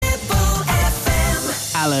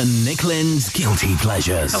Alan Nicklin's Guilty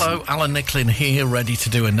Pleasures. Hello, Alan Nicklin here, ready to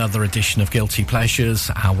do another edition of Guilty Pleasures,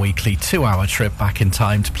 our weekly 2-hour trip back in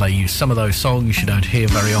time to play you some of those songs you don't hear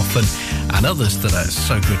very often, and others that are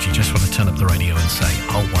so good you just want to turn up the radio and say,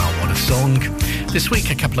 oh wow, what a song. This week,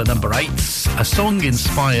 a couple of number 8s, a song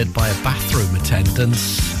inspired by a bathroom attendant,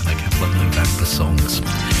 and a couple of November songs.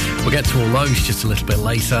 We'll get to all those just a little bit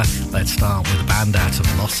later. Let's start with a band out of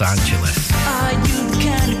Los Angeles. Are you the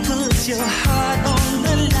kind who puts your heart on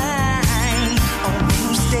the line, or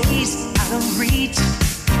who stays out of reach?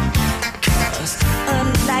 'Cause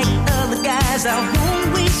unlike other guys, I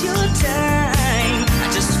won't waste your time. I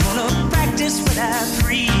just wanna practice what I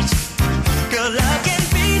preach. Girl, love can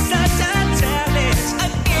be such a challenge, a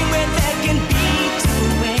game where there can be two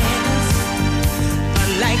winners.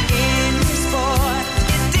 Unlike any sport,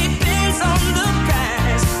 it depends on the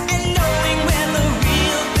prize and knowing where the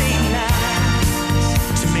real thing lies.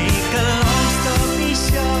 To make a long story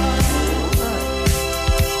short,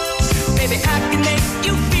 baby, I can make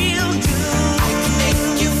you feel good. I can make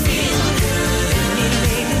you feel good. Let me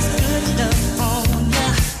lay this good love on ya.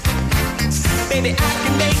 Baby, I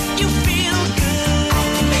can make you feel good. I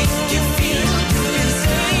can make you feel good. And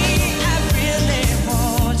say I really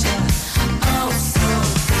want ya. Oh, so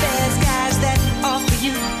there's guys that offer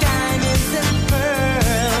you diamonds and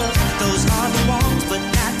pearls. Those are the wants, but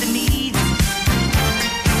not the needs.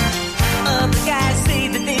 Other guys say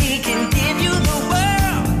that they can give you the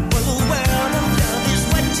world. Well, the world of love is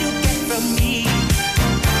what you get from me.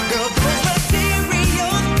 Girl, those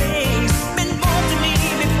material things meant more to me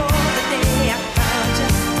before the day I found you.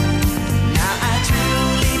 Now I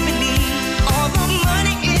truly believe all the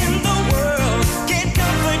money in the world can't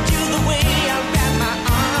comfort you the way I wrap my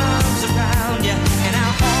arms around you, and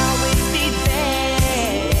I'll always be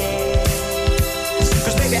there.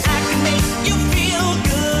 'Cause baby, I can make you feel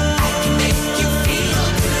good. I can make you feel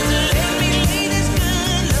good. Let me lay this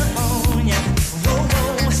good love on ya. Whoa,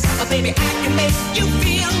 whoa. Oh, baby, I can make you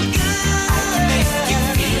feel good. I can make you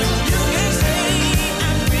feel good. You can say I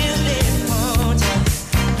really want ya.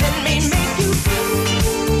 Let me make you feel good.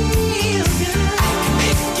 I can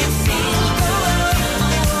make you feel good.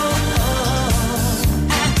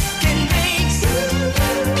 I can make you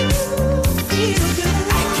feel good.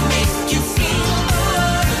 I can make you feel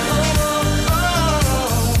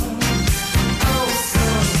oh so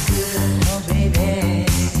good, oh baby,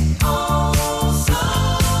 oh so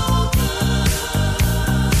good.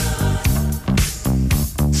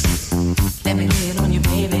 Let me lay it on you,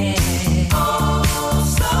 baby. Oh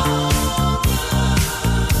so good.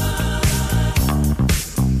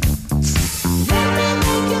 Let me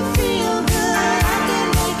make you feel good. I can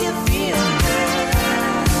make you feel good.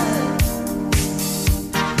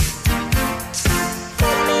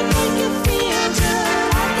 Let me make you feel good.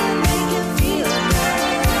 I can make you feel good.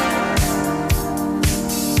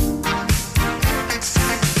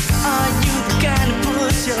 Are you the kind who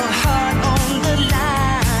puts your heart on the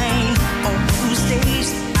line, or who stays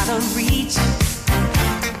out of reach?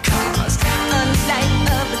 'Cause unlike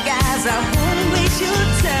other guys, I won't waste your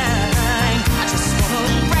time. I just wanna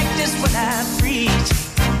practice what I preach.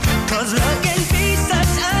 'Cause love can be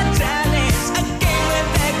such a challenge, a game where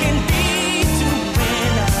there can be two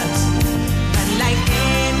winners. Unlike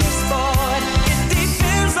any sport, it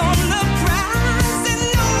depends on the prize and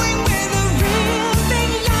knowing where the real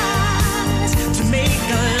thing lies. To make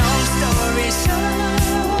a long story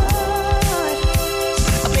short,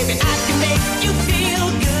 oh, baby, I can make you feel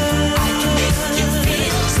good. I can make you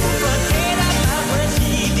feel so. Forget about what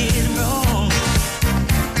he did wrong.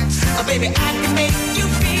 Oh, baby, I can make you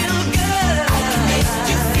feel good. I can make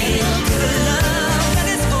you feel good. Love that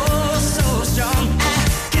is oh so strong. I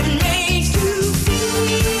can make you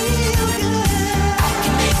feel good. I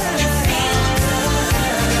can make you feel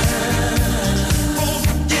good. Won't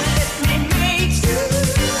you let me make you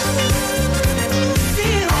feel good?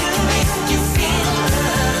 I can make you feel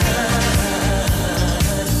good.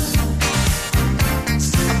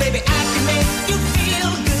 Oh, baby, I can make you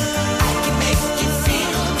feel good. I can make you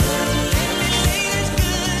feel good. Let me lay this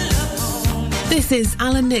good love on you. This is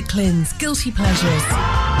Alan Nicklin's Guilty Pleasures.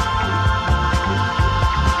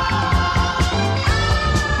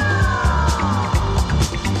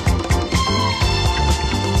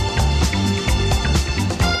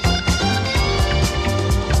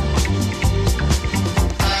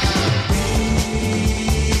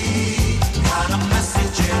 Got a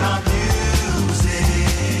message in our music.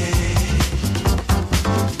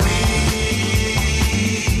 We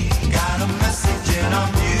got a message in our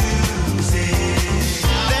music.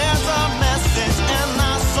 There's a message in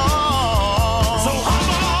our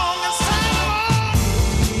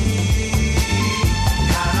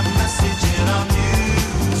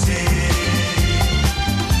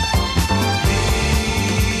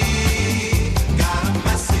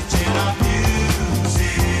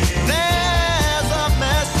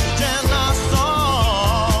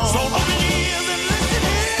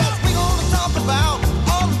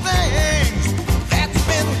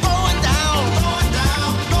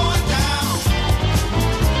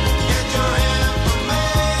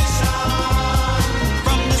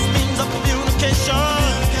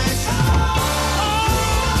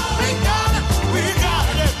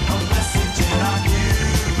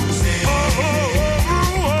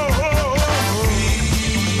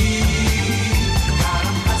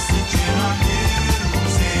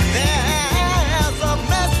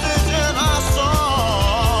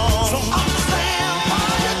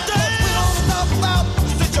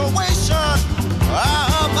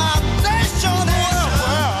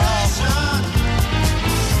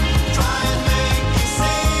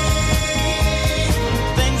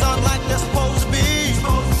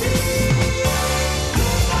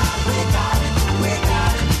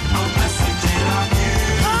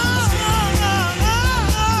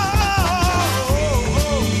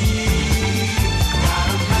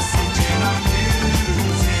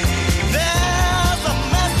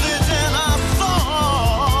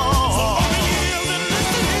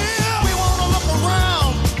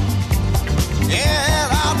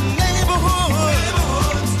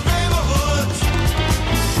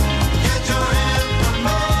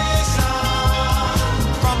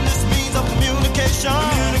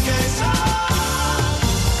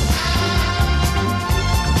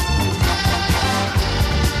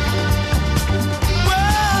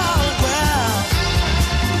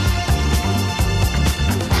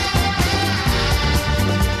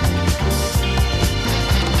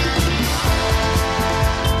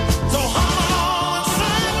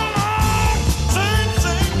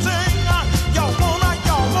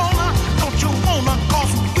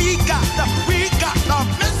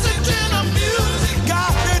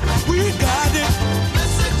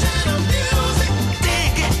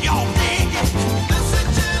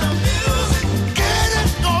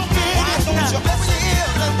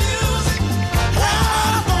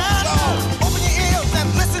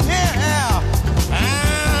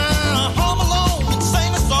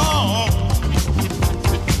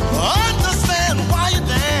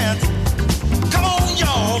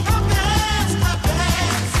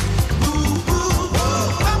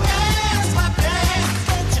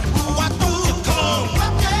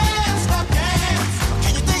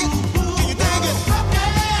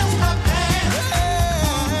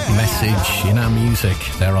message in our music.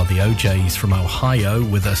 There are the OJs from Ohio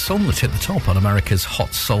with a song that hit the top on America's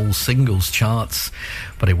Hot Soul Singles charts,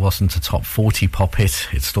 but it wasn't a top 40 pop hit.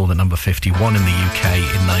 It stalled at number 51 in the UK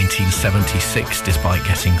in 1976, despite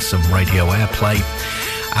getting some radio airplay.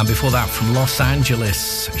 And before that, from Los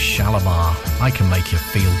Angeles, Shalimar, I Can Make You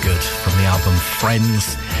Feel Good, from the album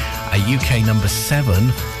Friends, a UK number 7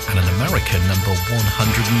 and an American number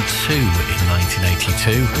 102 in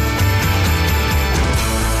 1982.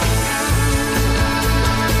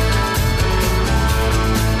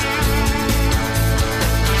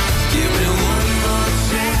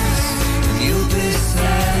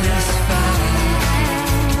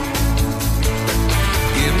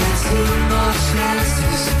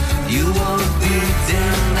 You won't be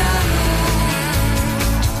denied.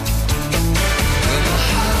 When my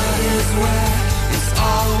heart is where it's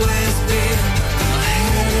always been, my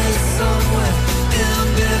head is somewhere in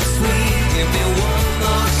between. Give me one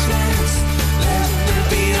more chance, let me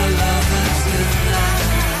be a lover tonight.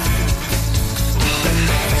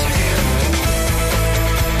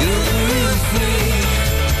 You're the real thing.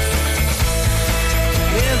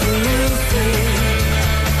 You're the real thing.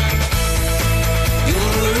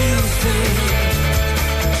 You're the real thing,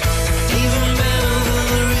 even better than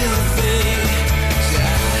the real thing.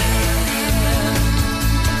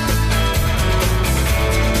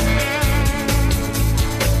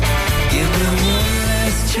 Give me one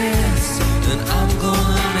last chance, and I'm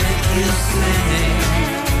gonna make you sing.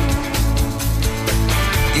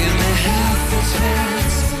 Give me half a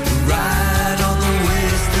chance to ride on the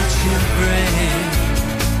waves that you bring.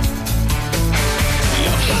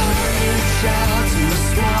 Your heart reach out to a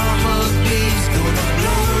swarm of bees, gonna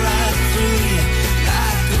blow right through you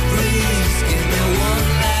like a breeze. Give me one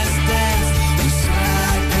last dance, we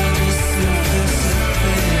slide down the surface of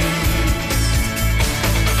things.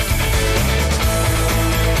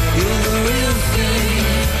 You're the real thing,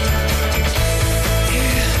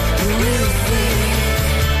 yeah, the real thing.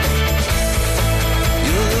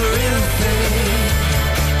 You're the real thing,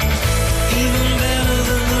 even better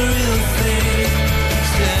than the real thing.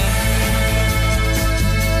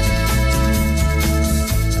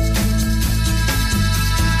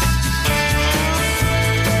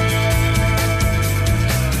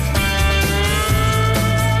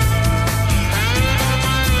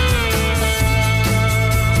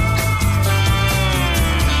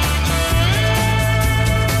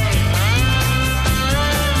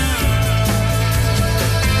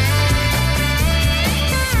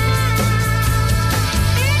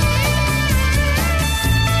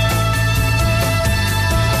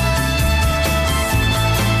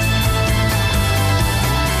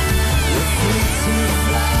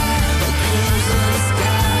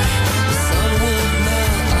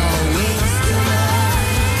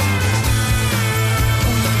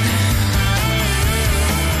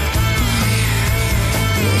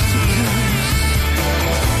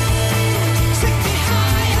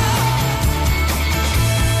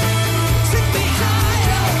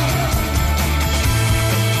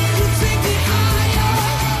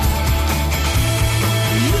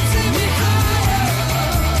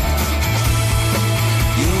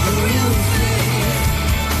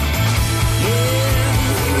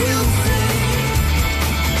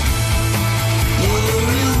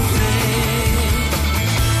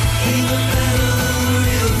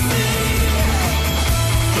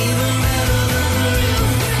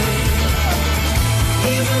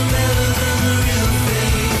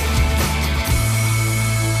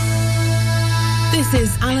 This is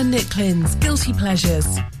Alan Nicklin's Guilty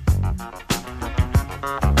Pleasures.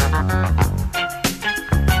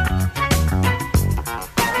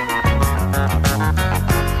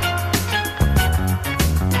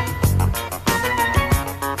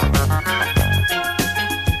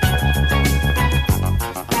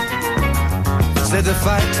 Said the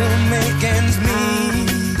fight to make ends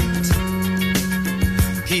meet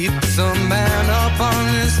keeps a man up on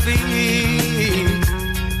his feet,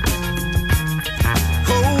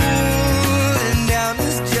 holding down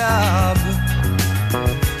his job,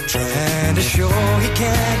 trying to show he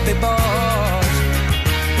can't be bought.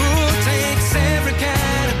 Who takes every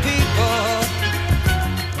kind of people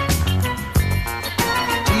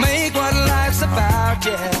to make what life's about,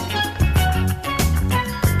 yeah.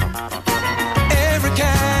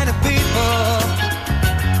 Kind of people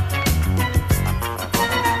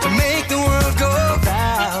to make the world go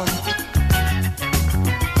round.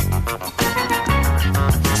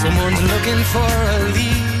 Someone's looking for a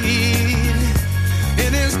lead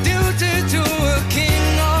in his duty to a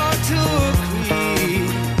king or to a queen,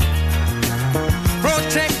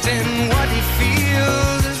 protecting what he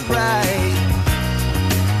feels is right.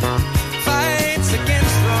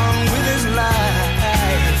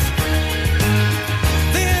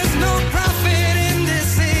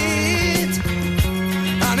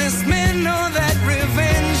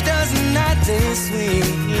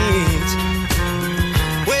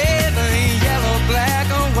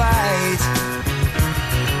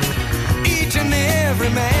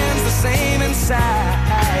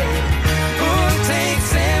 inside. Oh, it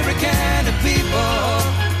takes every kind of people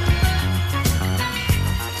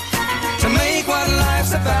to make what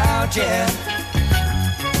life's about, yeah.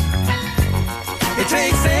 It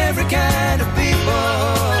takes every kind of people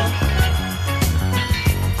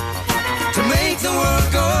to make the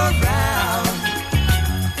world go round.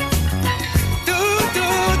 Do, do,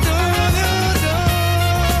 do, do, do.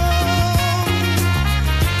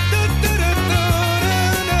 Do, do, do, do,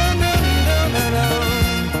 do, do, do, do, do.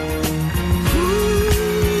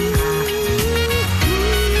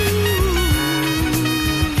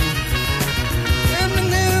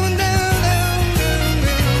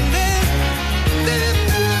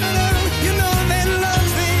 You know that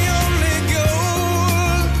love's the only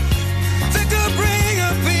goal that could bring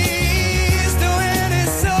a peace to any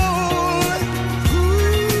soul.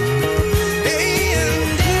 Hey,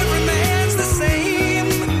 and every man's the same.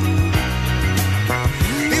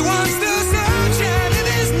 He wants the sunshine in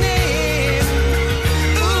his name.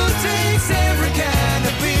 Ooh, it takes every kind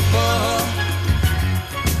of people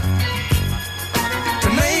to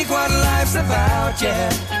make what life's about, yeah.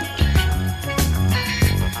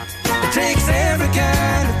 It takes every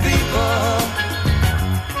kind of people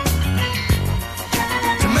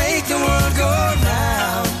to make the world go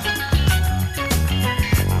round.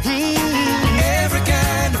 Every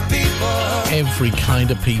kind of people. Every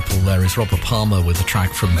kind of people. There is Robert Palmer with a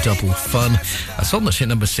track from Double Fun. A song that's hit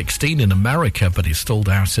number 16 in America, but it stalled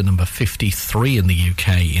out at number 53 in the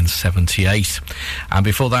UK in 78. And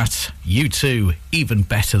before that, U2, Even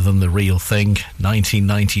Better Than the Real Thing,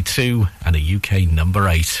 1992, and a UK number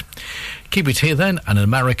 8. Keep it here then, an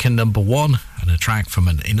American number 1, and a track from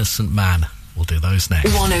An Innocent Man. We'll do those next.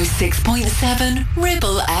 106.7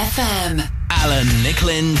 Ribble FM. Alan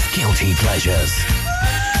Nicklin's Guilty Pleasures.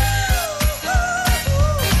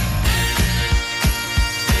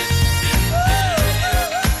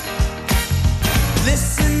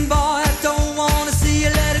 Listen, boy, I don't wanna see you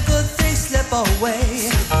let a good thing slip away.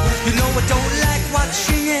 You know I don't like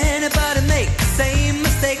watching anybody make the same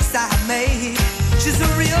mistakes I made. She's a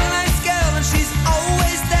real nice girl and she's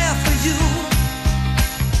always there for you.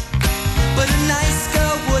 But a nice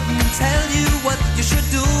girl wouldn't tell you what you should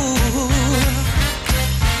do.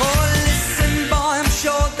 Oh, listen, boy, I'm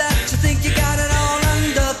sure that you think you got it all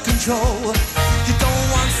under control. You don't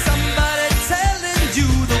want somebody telling you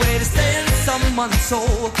the way to stay in someone's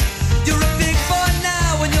soul. You're a big boy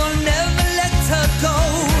now and you'll never let her go.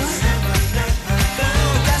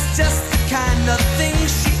 But that's just the kind of thing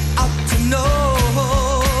she ought to know.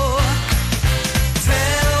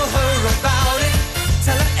 Tell her about it.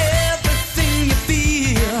 Tell her everything you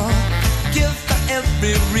feel. Give her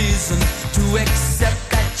every reason to accept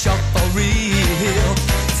that you're for real.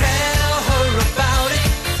 Tell her about it.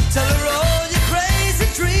 Tell her all your crazy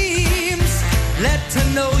dreams. Let her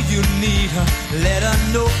know you need her. Let her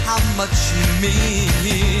know how much she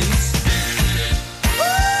means.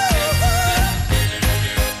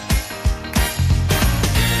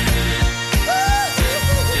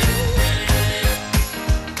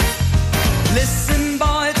 Listen,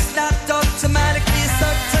 boy, it's not automatically a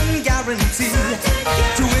certain guarantee.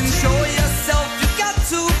 To ensure yourself, you got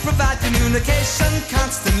to provide communication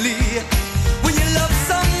constantly. When you love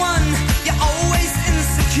someone, you're always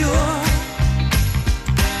insecure.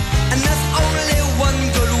 And there's only one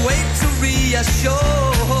good way to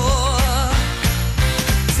reassure.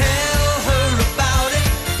 Tell her about it.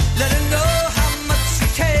 Let her know how much you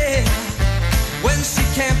care. When she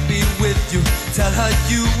can't be with you, tell her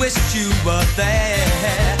you wish you were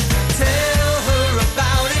there. Tell her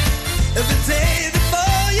about it every day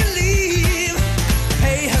before you leave.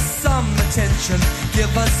 Pay her some attention.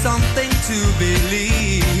 Give her something to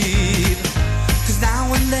believe. 'Cause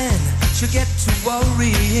now and then she'll get to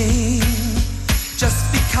worrying.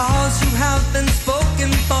 Just because you have been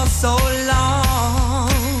spoken for so long.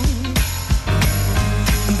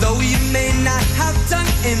 And though you may not have done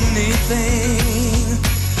anything,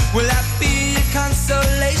 will that be a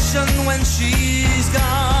consolation when she's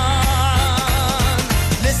gone?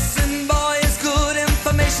 Listen, boy, it's good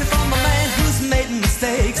information from a man who's made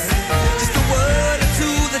mistakes. Just a word or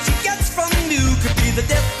two that she gets from you could be the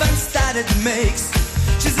difference that it makes.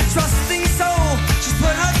 She's a trusting soul, she's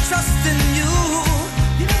put her trust in you.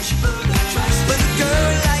 You know she put her trust in you. But a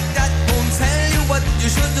girl like that won't tell you what you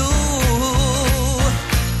should do.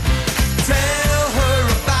 Tell her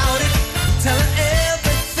about it, tell her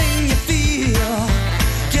everything you feel.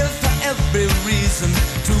 Give her every reason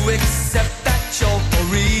to accept that you're for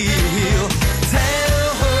real. Tell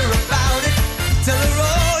her about it, tell her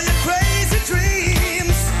all your crazy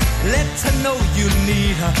dreams. Let her know you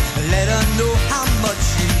need her, let her know how much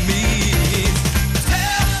you mean.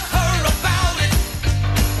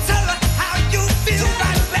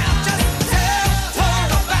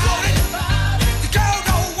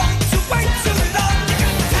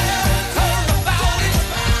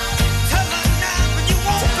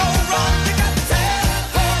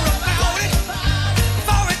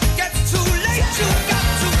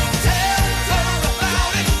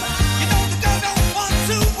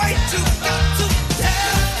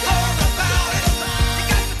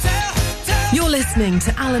 listening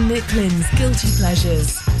to Alan Nicklin's Guilty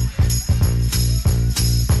Pleasures.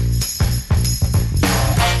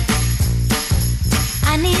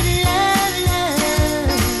 I need love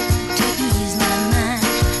to ease my mind.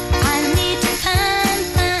 I need to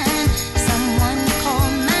find someone to call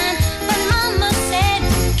mine. But Mama said,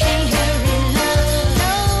 can't hurry love.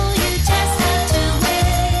 No, you just have to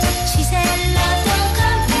wait. She said, love don't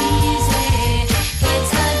come easy.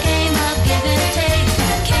 It's a game of give and take.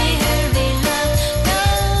 Can't hurry love. No,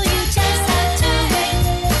 you just have to wait.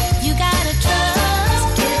 You gotta trust,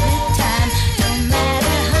 give it time. No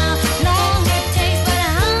matter how long it takes. But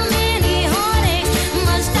how many heartaches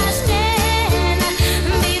must I stand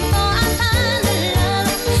before I find the love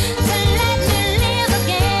to let me live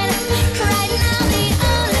again? Right now the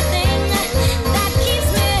only thing that keeps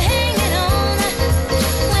me hanging on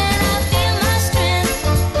when I feel my strength,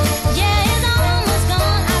 yeah, it's almost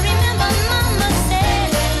gone. I remember Mama said,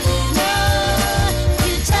 no,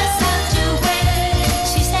 you just have to wait.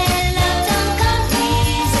 She said, love don't come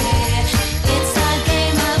easy. It's a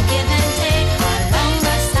game of give and take. How long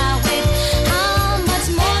must I wait? How much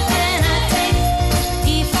more can I take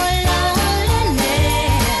before loneliness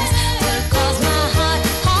will cause my heart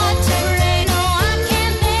to break? No, I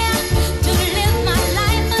can't bear to live my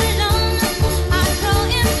life alone. I grow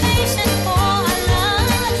impatient for a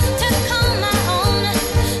love to call my own.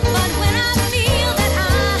 But when I feel that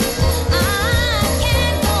I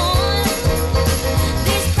can't go on,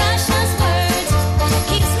 these precious words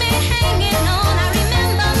keeps me hanging on. I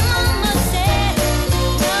remember Mama said,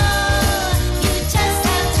 no, you just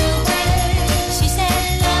have to wait. She said,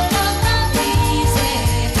 love don't come easy.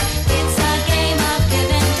 It's a game of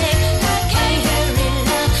give and take. Can't hurry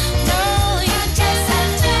love. No, you just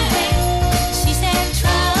have to wait. She said,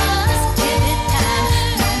 trust, give it time.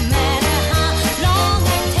 No matter how long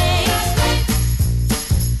it takes.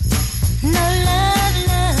 No love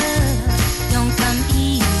don't come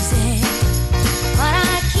easy. But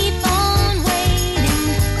I keep on waiting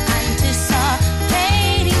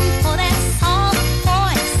anticipating for that soft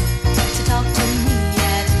voice to talk to me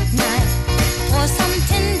at night, for some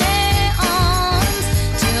tender arms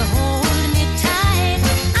to hold me tight.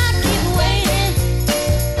 I keep waiting,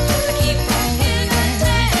 I keep on waiting,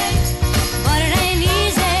 but it ain't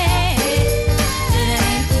easy. It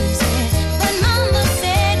ain't easy. But Mama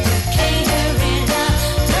said, can't hurry love.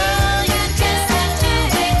 No, you just have to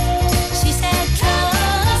wait. She said,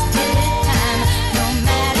 trust, give it time. No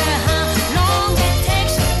matter how long it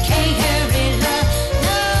takes. Can't hurry love.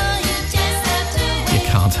 No, you just have to wait. You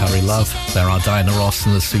Can't Hurry Love. There are Diana Ross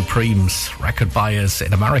and the Supremes. Record buyers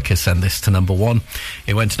in America sent this to number 1.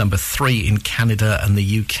 It went to number 3 in Canada and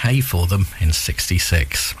the UK for them in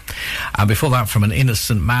 66. And before that, from An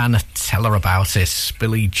Innocent Man, Tell Her About It,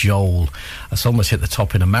 Billy Joel. A song that hit the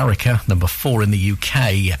top in America, number 4 in the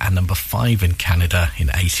UK and number 5 in Canada in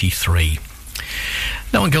 83.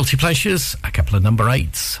 Now on Guilty Pleasures, a couple of number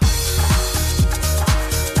 8s.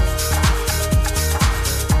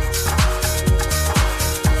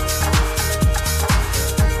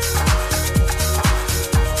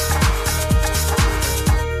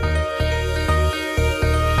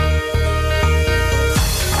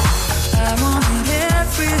 I wanted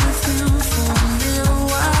everything for a little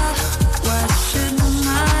while. Why shouldn't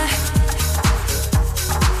I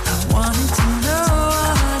wanted to know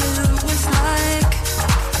what it was like.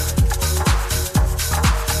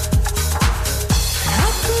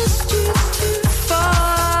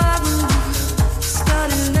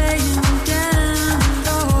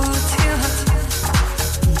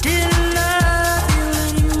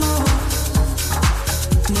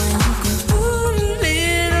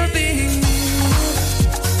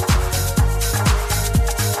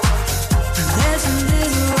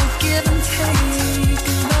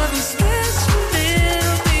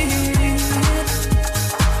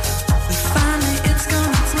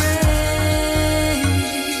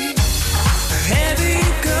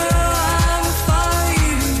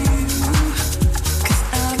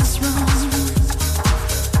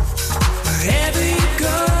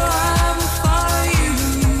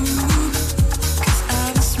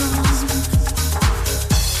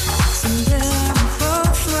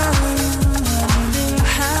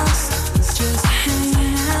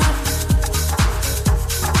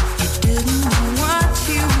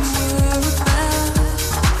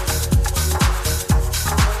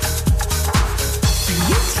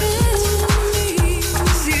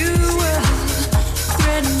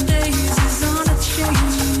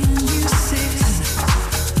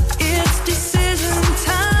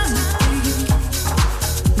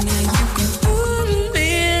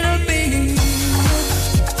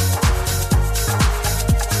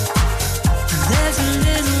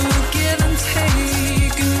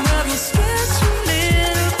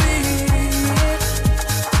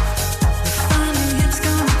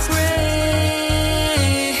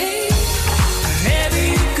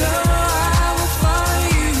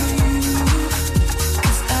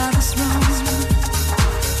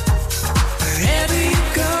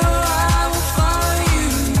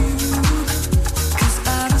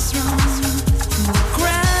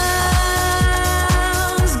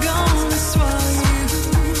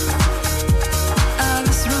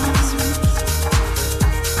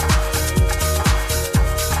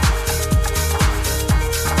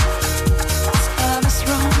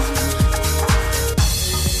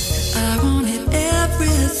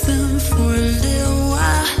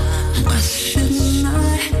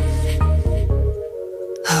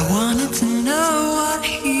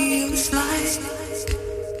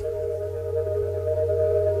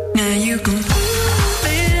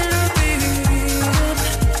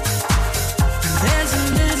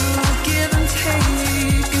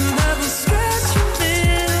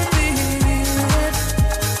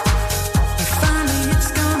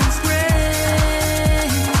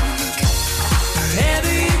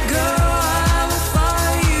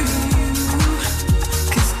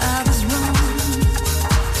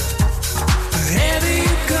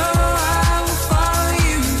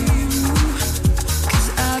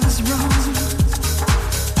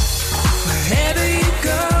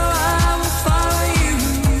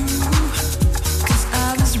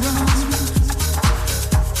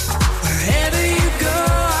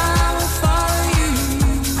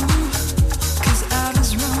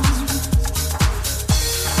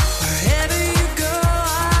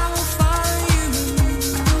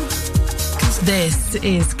 This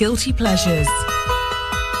is Guilty Pleasures.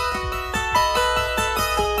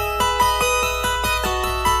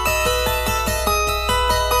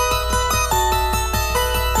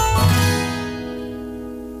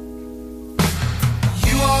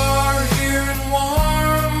 You are here and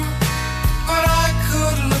warm, but I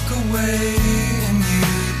could look away and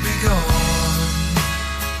you'd be gone.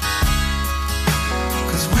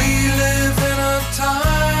 'Cause we live in a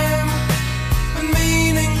time when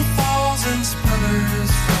meaning falls in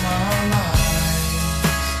splinters from our lives.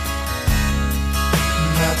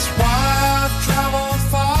 And that's why I've traveled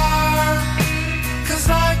far, 'cause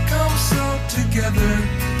I come so together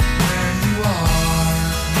where you are.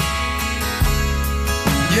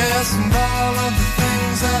 Yes, and all of the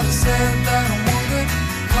things that I said that I wanted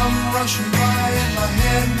come rushing by in my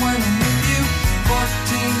head when I'm with you.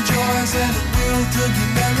 14 joys and a will to be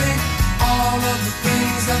merry. All of the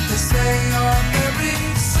things that they say are very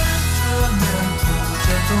sentimental,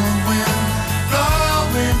 gentle wind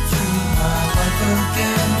blowing through my life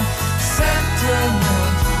again.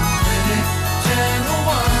 Sentimental, pretty, gentle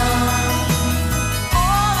one.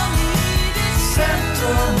 All I need is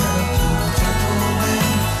sentimental, gentle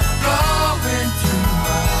wind blowing through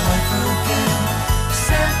my life again.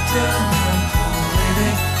 Sentimental,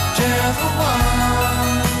 pretty, gentle one.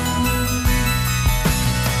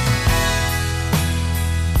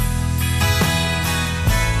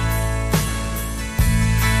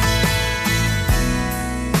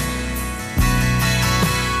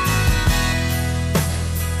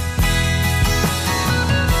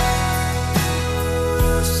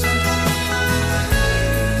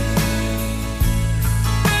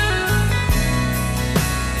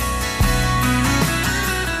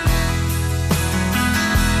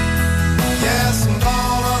 Yes, and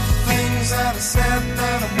all of the things that I said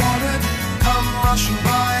that I wanted come rushing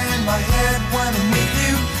by in my head when I'm with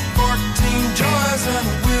you. 14 joys and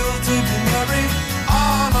a will to be merry.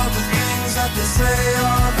 All of the things that they say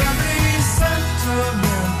are very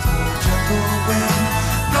sentimental, gentle wind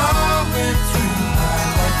blowing through my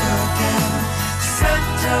life again.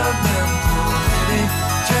 Sentimental, pretty,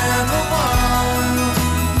 gentle one.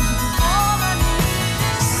 All I need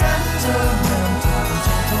is sentimental,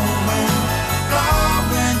 gentle wind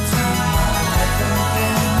blowing through my life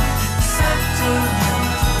again.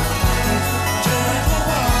 Sentimental, pretty, gentle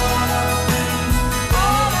one.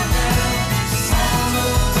 All I need is all of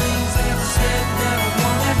the things that I said that I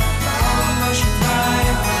wanted come rushing by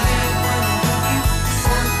in my head when I'm with you.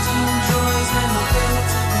 14 joys and a will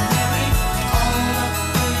to be merry. All of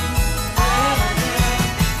the things that I did. All of the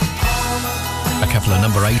A couple of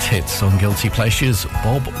number 8 hits on Guilty Pleasures.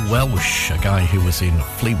 Bob Welsh, a guy who was in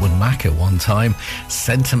Fleetwood Mac at one time.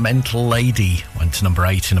 Sentimental Lady went to number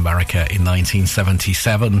 8 in America in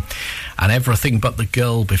 1977. And Everything But the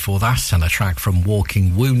Girl before that, and a track from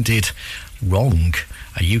Walking Wounded, Wrong,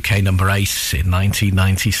 a UK number 8 in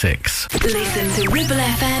 1996. Listen to Ribble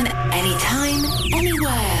FM anytime,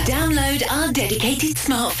 anywhere. Download our dedicated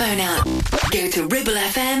smartphone app. Go to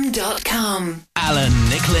ribblefm.com. Alan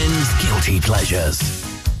Nicklin's Guilty Pleasures.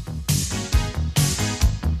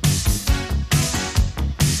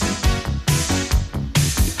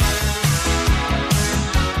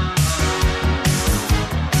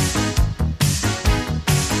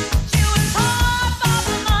 She was hard for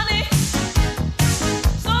the money,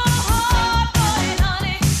 so hard for it,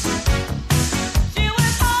 honey. She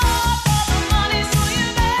was hard for the money, so you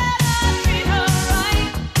better treat her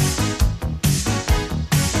right.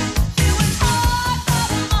 She was hard for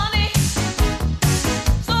the money,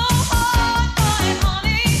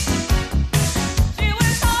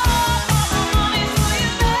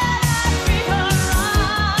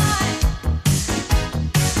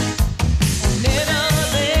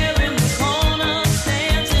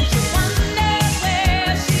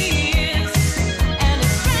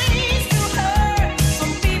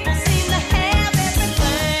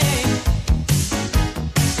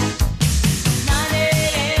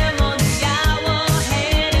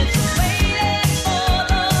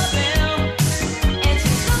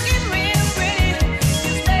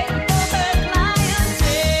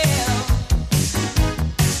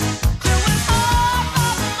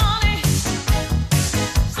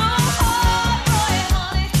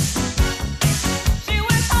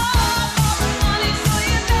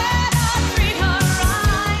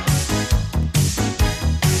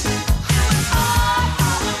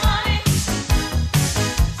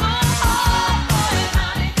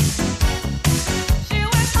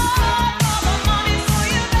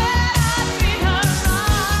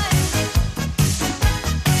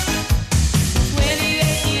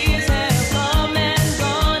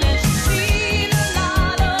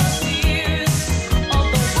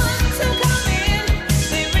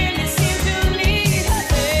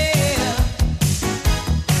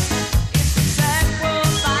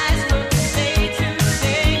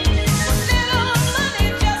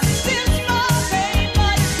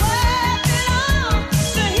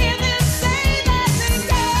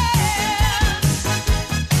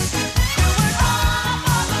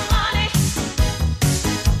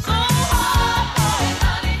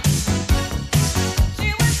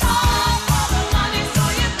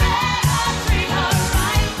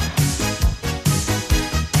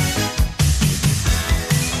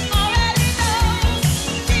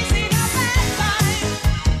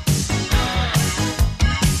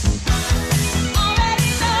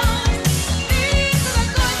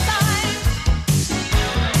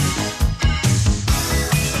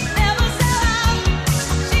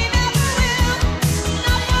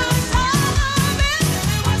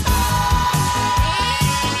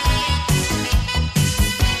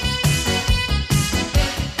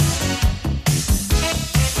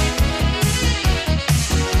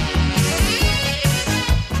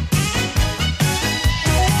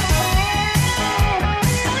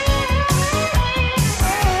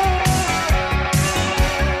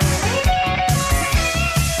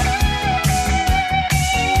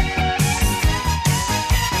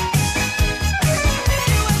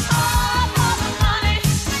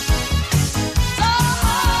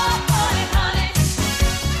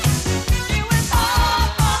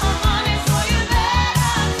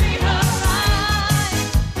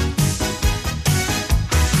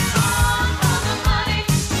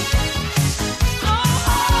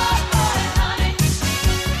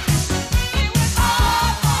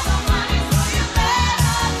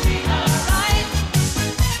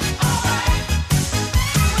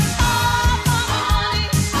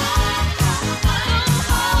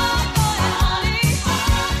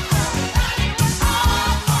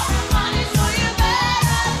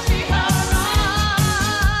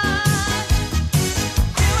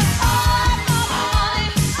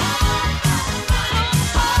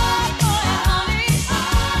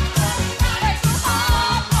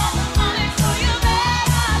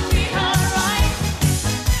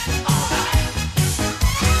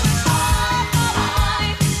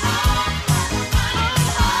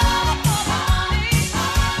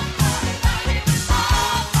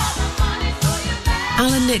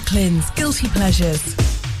 Alan Nicklin's Guilty Pleasures.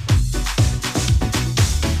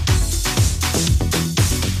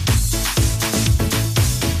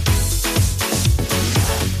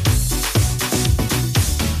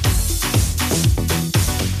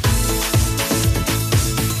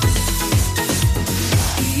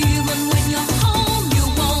 Even when you're home, you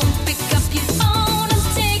won't pick up your phone and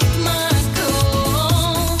take my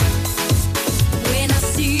call. When I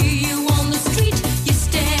see you on the street, you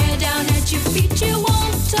stare down at your feet, you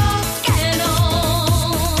won't talk at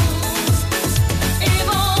all. If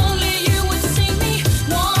only you would see me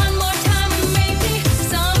one more time, and maybe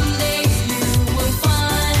someday you will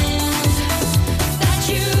find that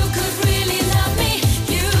you could really love me,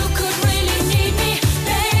 you could really need me,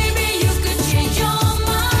 maybe you could change your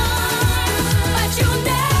mind. But you'll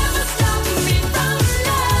never stop me from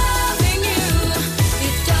loving you.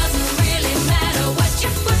 It doesn't really matter what you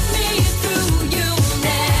put me through. You'll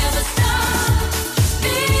never stop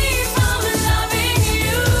me from loving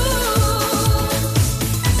you.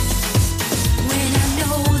 When I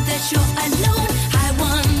know that you're alone, I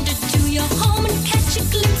wander to your home and catch a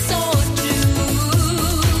glimpse or two.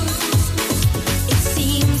 It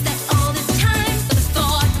seems that all the time the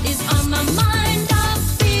thought is on my mind, I'll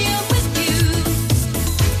be with you.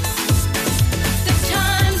 The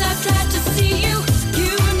times I've tried to see you,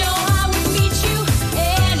 you know I would meet you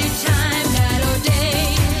anytime, night or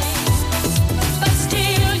day. But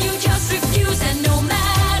still you just refuse, and no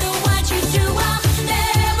matter what you do, I'll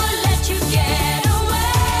never let you get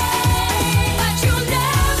away. But you'll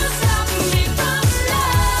never stop me from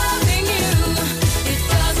loving you. It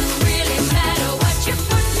doesn't really matter what you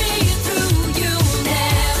put me through. You'll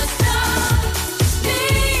never stop me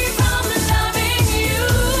from loving you.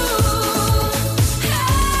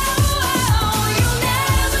 You'll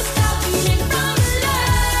never stop me from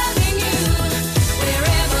loving you.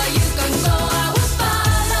 Wherever you can go, I will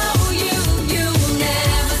follow you. You'll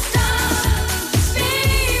never stop me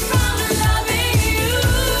from loving you.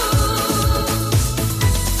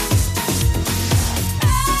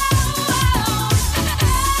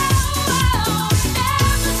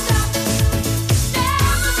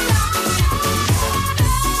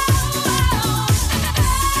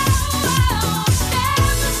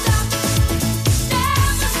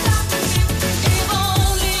 If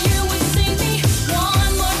only you would see me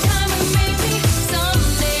one more time, and maybe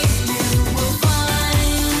someday you will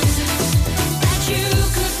find that you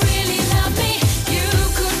could really love me, you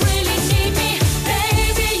could really need me,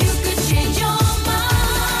 maybe you could change your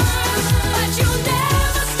mind. But you'll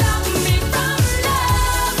never stop me from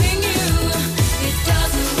loving you. It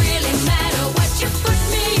doesn't really matter what you put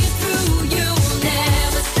me through. You'll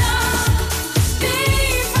never stop me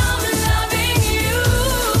from loving you.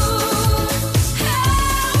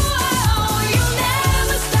 You'll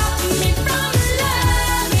never stop me from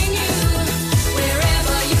loving you.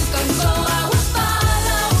 Wherever you can go, I will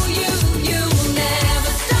follow you. You'll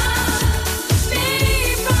never stop me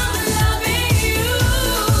from loving you.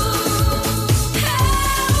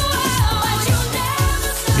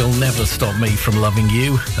 You'll never stop me from loving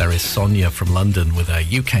you. There is Sonia from London with a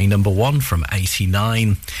UK number one from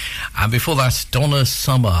 89. And before that, Donna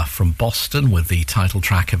Summer from Boston with the title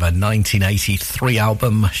track of her 1983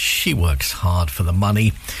 album, She Works Hard for the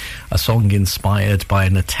Money, a song inspired by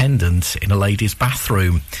an attendant in a lady's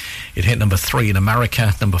bathroom. It hit number 3 in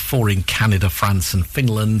America, number 4 in Canada, France and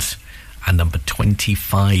Finland, and number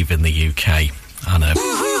 25 in the UK. I know.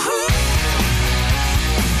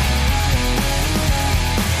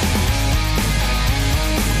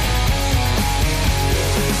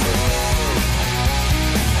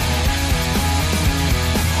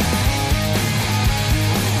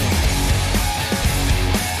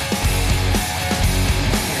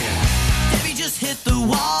 Debbie just hit the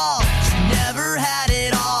wall. She never had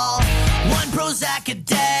it all. One Prozac a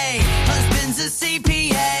day. Husband's a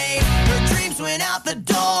CPA. Her dreams went out the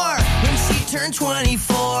door when she turned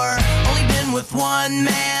 24. Only been with one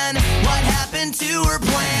man. What happened to her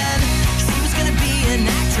plan? She was gonna be an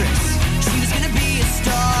actress. She was gonna be a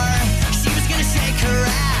star. She was gonna shake her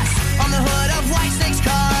ass on the hood of Whitesnake's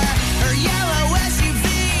car. Her yellow SUV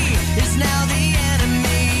is now the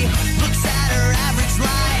enemy. Looks at her average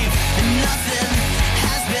life, and nothing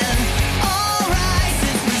has been alright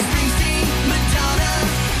since Bruce Springsteen, Madonna,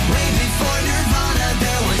 way before Nirvana.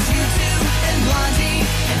 There was U2 and Blondie,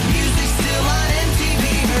 and music still on MTV.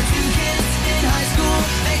 Her 2 kids in high school,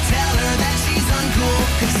 they tell her that she's uncool,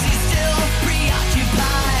 'cause she's still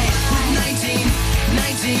preoccupied with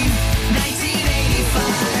 1985.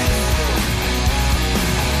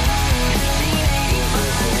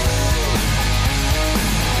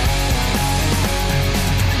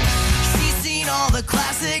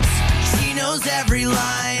 knows every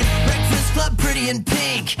line. Breakfast Club, Pretty in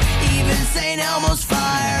Pink, even St. Elmo's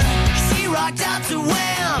Fire. She rocked out to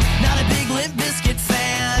Wham, not a big Limp Bizkit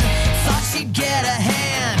fan. Thought she'd get a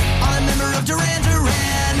hand on a member of Duran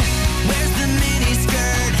Duran. Where's the mini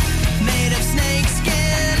skirt made of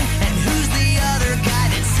snakeskin? And who's the other guy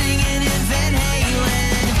that's singing in Van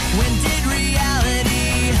Halen? When did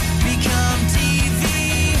reality become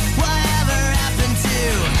TV? Whatever happened to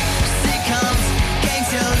sitcoms, game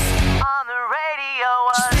shows on the radio?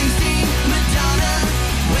 Springsteen, Madonna,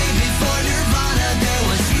 way before Nirvana. There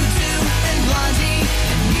was U2 and Blondie,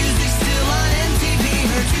 and music still on MTV.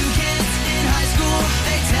 Her two kids in high school,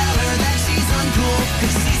 they tell her that she's uncool,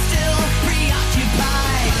 'cause she's still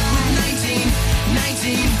preoccupied with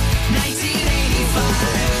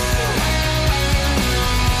 1985.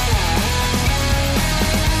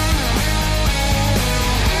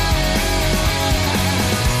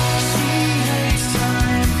 She hates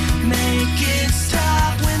time, make it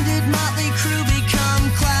stop. When did Motley Crue become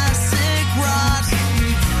classic rock?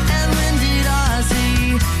 And when did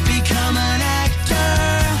Ozzy become an actor?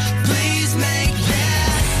 Please make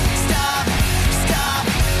this stop, stop,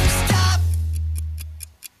 stop,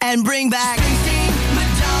 and bring back Springsteen,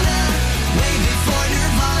 Madonna, way before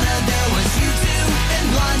Nirvana. There was U2 and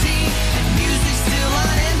Blondie, and music still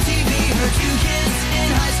on MTV. Her two kids in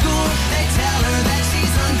high school, they tell her that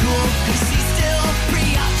she's uncool, 'cause she's still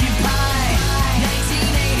preoccupied.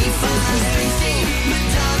 1985. Springsteen,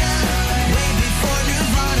 Madonna, way before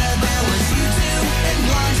Nirvana. There was U2 and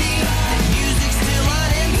Blondie, and music still on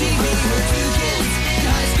MTV. Her two kids in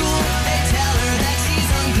high school, they tell her that she's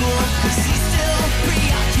uncool, 'cause she's still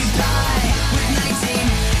preoccupied with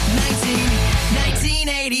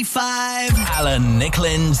 1985. Alan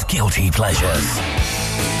Nicklin's Guilty Pleasures.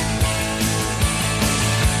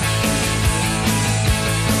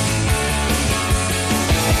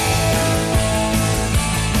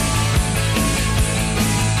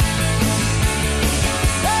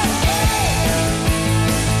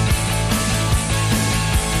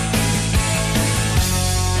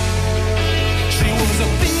 She was a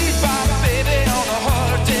bebop baby on a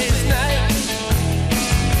hard day's night.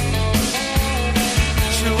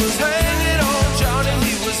 She was hanging on Johnny,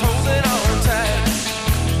 he was holding on tight.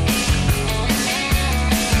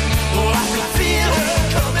 Oh, I could feel her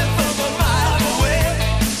coming from a mile away.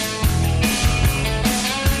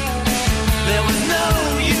 There was no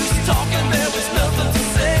use talking, there was nothing to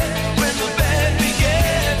say. When the band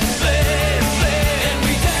began to play, and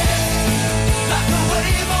we danced like a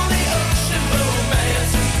wave on the ocean,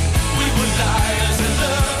 romance. We were liars in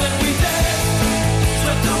love, and we danced,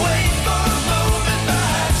 swept away for a moment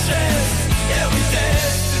by chance. Yeah, we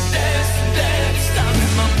danced and danced and danced. I'm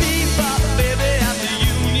in my bebop baby at the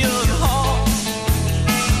Union Hall.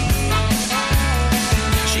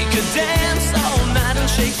 She could dance all night and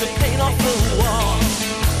shake the paint off the wall.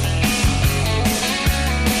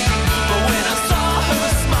 But when I saw her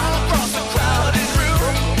smile across the crowded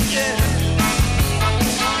room, yeah,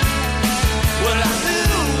 well, I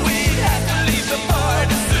knew we'd have to leave the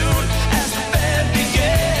party soon as the band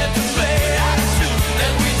began to play out of tune.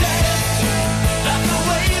 And we danced like a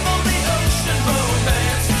wave on the ocean,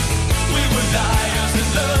 romance. We were liars in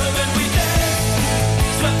love, and we danced,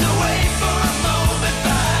 swept away for a moment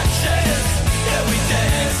by chance. Yeah, we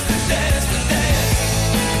danced and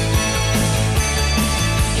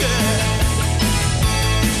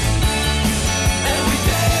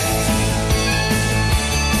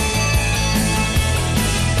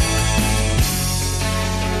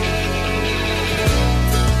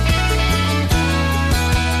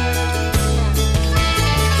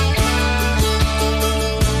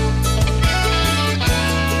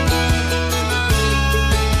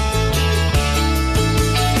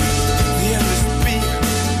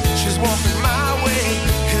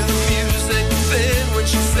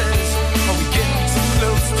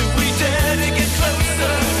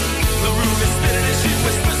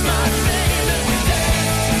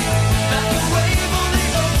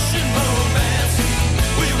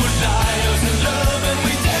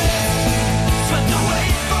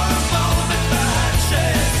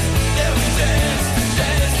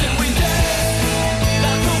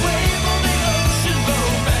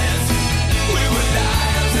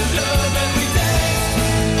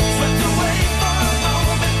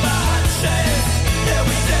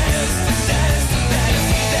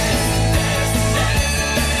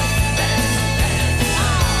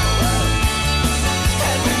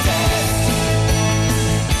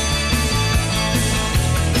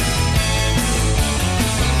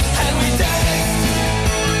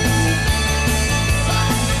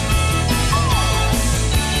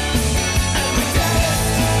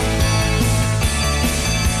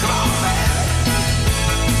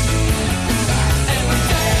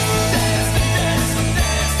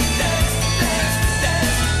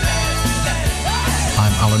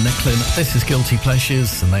Nicklin. This is Guilty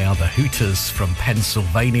Pleasures, and they are the Hooters from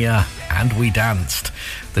Pennsylvania, and We Danced.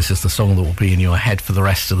 This is the song that will be in your head for the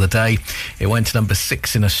rest of the day. It went to number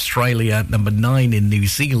 6 in Australia, number 9 in New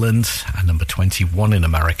Zealand, and number 21 in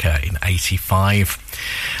America in 85.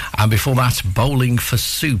 And before that, Bowling for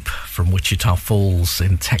Soup from Wichita Falls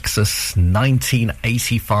in Texas,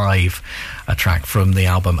 1985. A track from the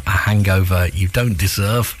album A Hangover You Don't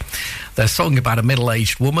Deserve. Their song about a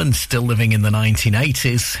middle-aged woman still living in the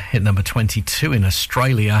 1980s hit number 22 in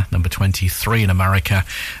Australia, number 23 in America,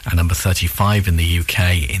 and number 35 in the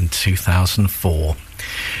UK in 2004.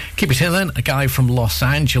 Keep it here then, a guy from Los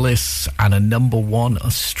Angeles and a number 1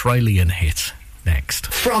 Australian hit next.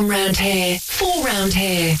 From round here, for round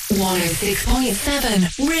here,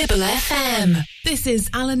 106.7 Ribble FM. This is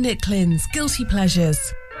Alan Nicklin's Guilty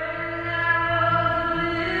Pleasures.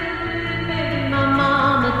 My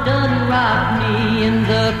mama done rocked me in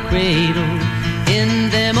the cradle in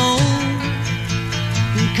them old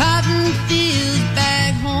cotton fields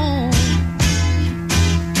back home.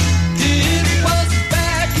 It was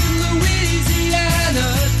back in Louisiana,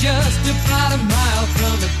 just about a mile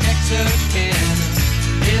from the Texarkana.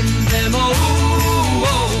 In them old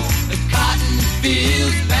cotton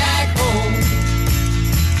fields back home.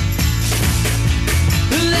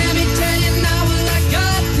 Let me tell you now, well, I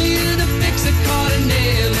got near to fix a caught a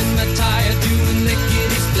nail in my tire doing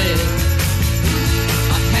lickety split.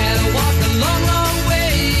 I had to walk a long, long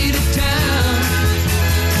way to town.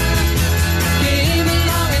 Came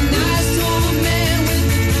along a nice old man with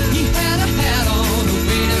me. He had a hat on.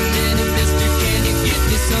 Wait a minute, mister, can you give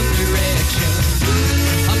me some direction?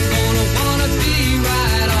 I'm gonna wanna be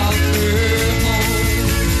right off her home.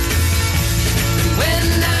 When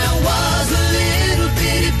I was a little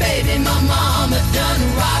bitty baby, my mama done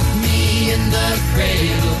rocked me in the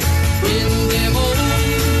cradle in them old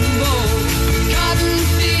cotton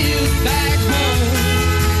fields back home.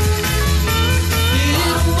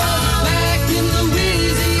 It was back in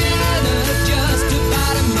Louisiana, just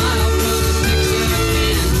about a mile from the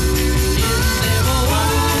Texarkana. In them old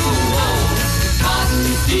cotton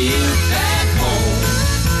fields back home.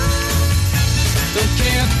 Don't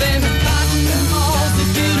care if them cotton halls that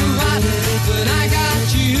get rotten, but I got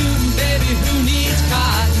you, baby, who needs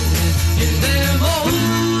cotton? In them old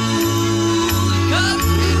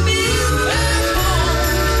cotton fields back home.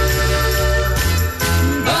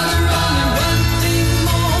 But there's only one thing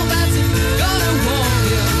more that's gonna warm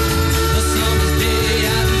you. The summer's day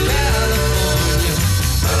out in California.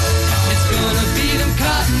 It's gonna be them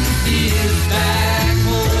cotton fields back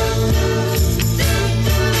home.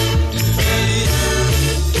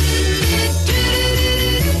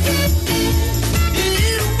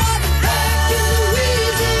 It was back in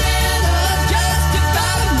Louisiana, just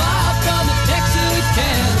about a mile from the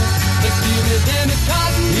Texarkana. They give me them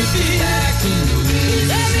cotton fields back in Louisiana.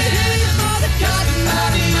 Let me hear you for the cotton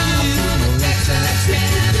fields from the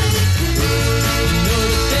Texarkana. You know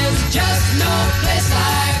that there's just no place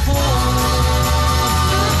like home.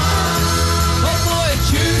 Oh boy, it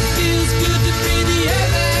sure feels good to breathe the air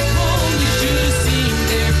back home. You should have seen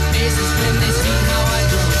their faces when they seen how I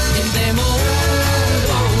drove in them old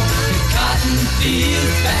cotton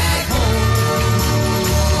fields back home.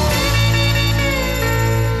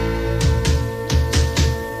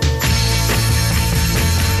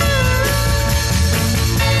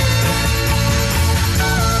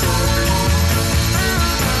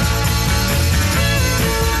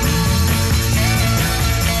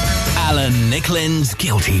 Alan Nicklin's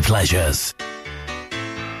Guilty Pleasures.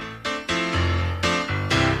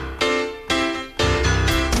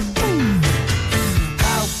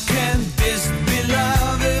 How can this be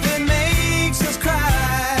love if it makes us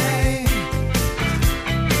cry?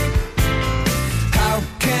 How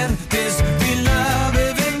can this be love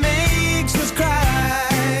if it makes us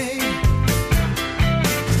cry?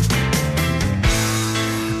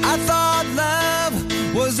 I thought love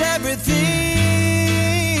was everything.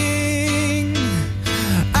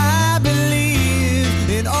 I believe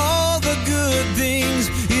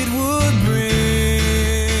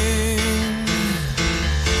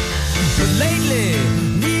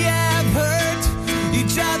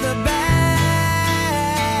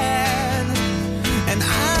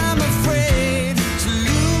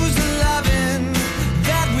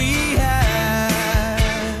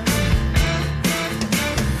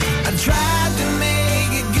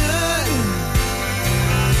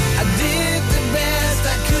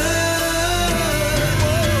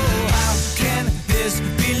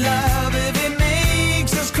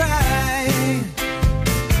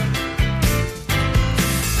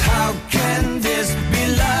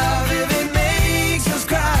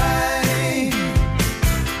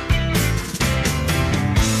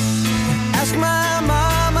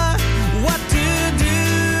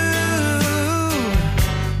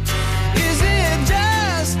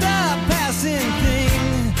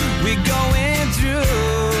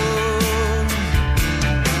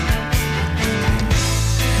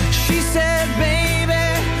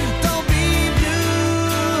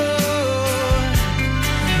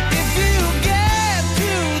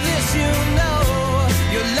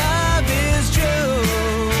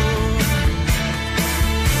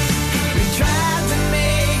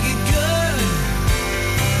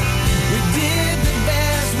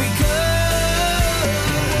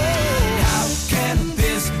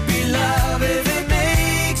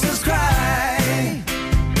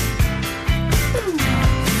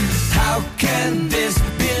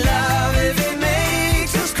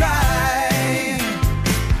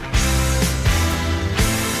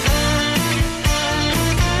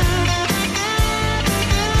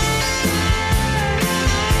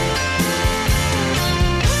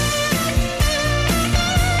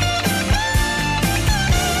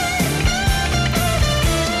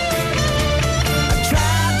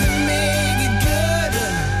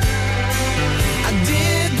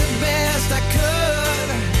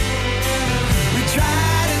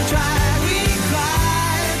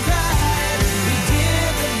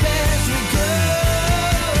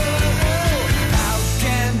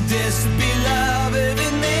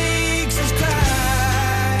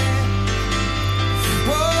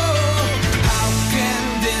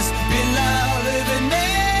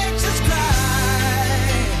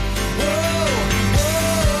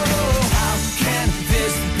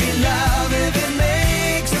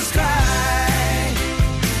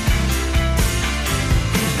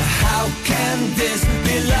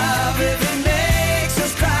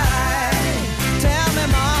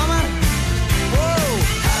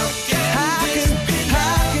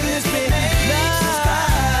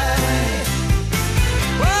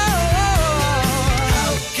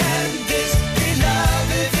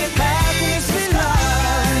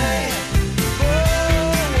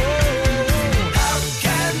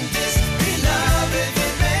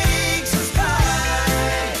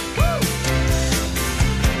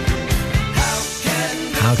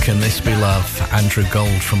Can This Be Love? Andrew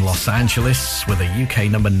Gold from Los Angeles with a UK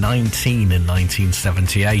number 19 in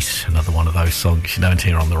 1978. Another one of those songs you don't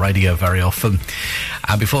hear on the radio very often.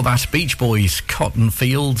 And before that, Beach Boys, Cotton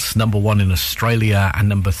Fields, number 1 in Australia and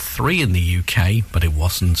number 3 in the UK, but it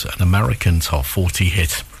wasn't an American top 40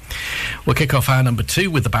 hit. We'll kick off our number 2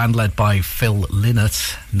 with the band led by Phil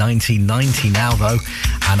Lynott. 1990 now, though,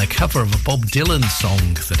 and a cover of a Bob Dylan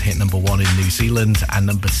song that hit number 1 in New Zealand and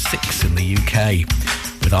number 6 in the UK.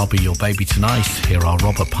 With I'll Be Your Baby Tonight, here are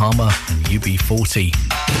Robert Palmer and UB40.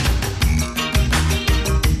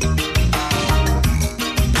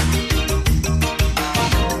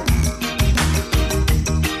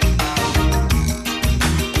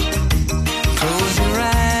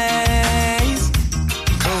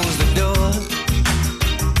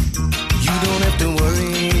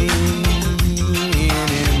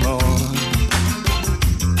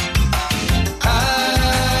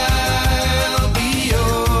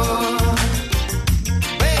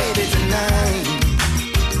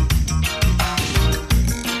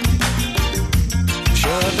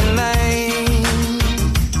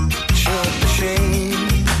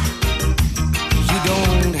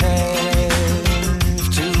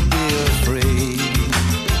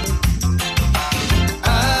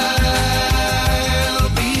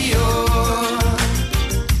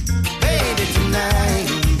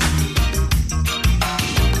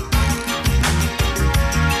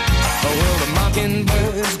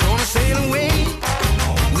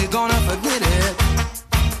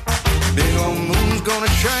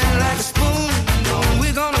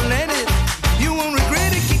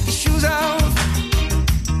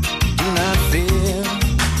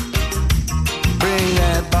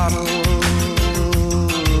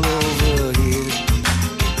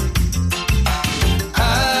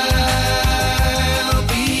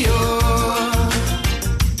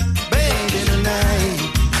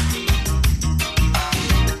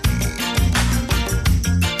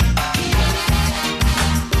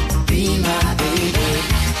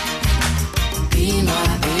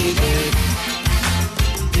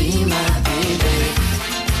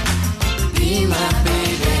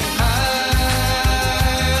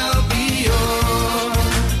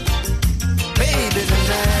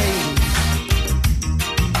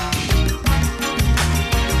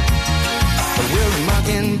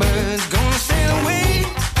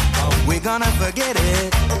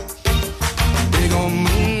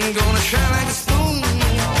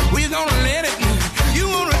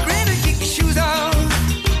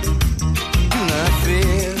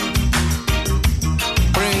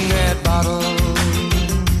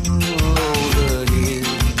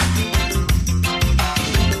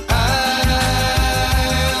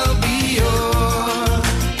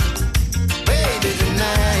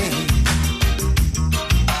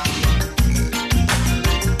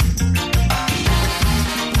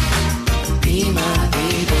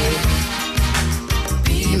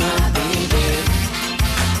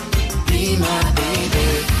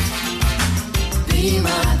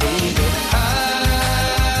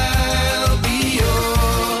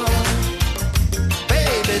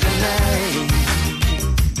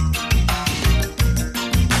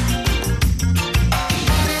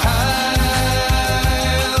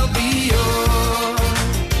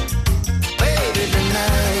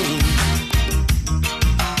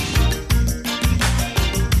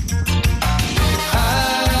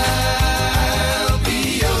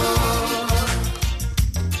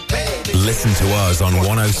 Listen to us on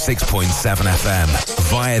 106.7 FM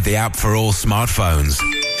via the app for all smartphones,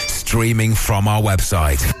 streaming from our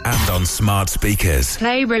website and on smart speakers.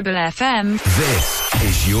 Play Ribble FM. This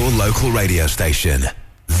is your local radio station.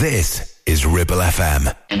 This is Ribble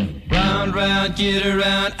FM. Round, round, get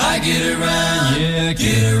around, I get around, yeah,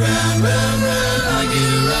 get around, round, round, I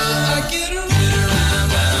get around, I get around.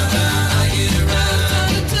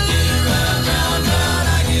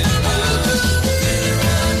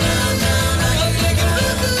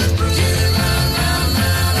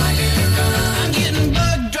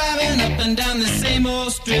 Down the same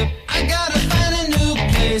old strip, I gotta find a new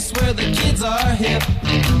place where the kids are hip.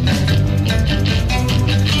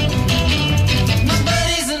 My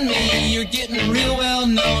buddies and me, you're getting real well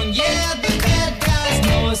known. Yeah, the bad guys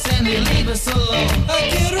know us and they leave us alone. I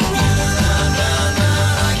get around, round, round, round,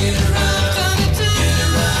 I get around. Get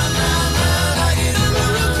around, round, round, I get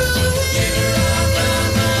around. Get around, round,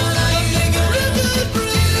 round, I get around. Get around,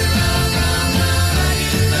 round,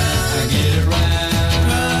 round, I get around. I get around.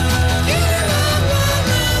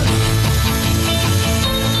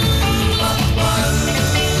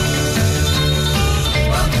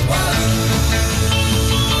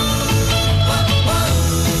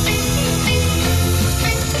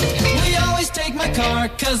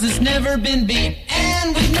 'cause it's never been beat,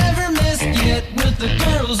 and we've never missed yet with the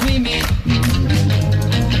girls we meet.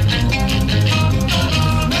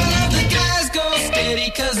 None of the guys go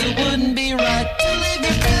steady, 'cause it wouldn't be right to leave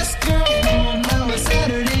your best girl home on a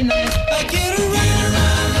Saturday night. I get around,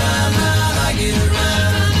 round, round, round, I get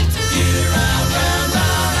around, get around, round,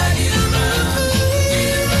 round, I get around,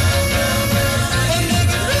 get around, round, round, I get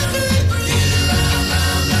around, get around,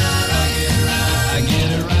 round, round, I get around, I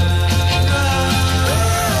get around,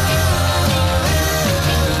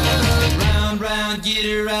 round, round, get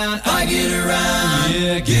around, I get around,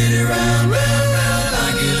 yeah, get around, round, round,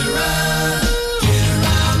 I get around. Get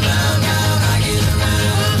around, round, round, I get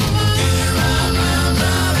around. Get around, round,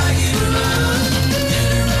 round, I get around.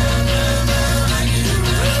 Get around, round, round, I get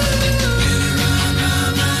around. Get around,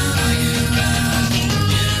 round, round, I get around.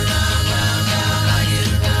 Get around, round, round, I get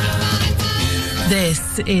around. This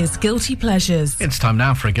is Guilty Pleasures. It's time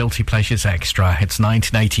now for a Guilty Pleasures Extra. It's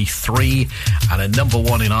 1983 and a number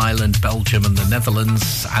one in Ireland, Belgium and the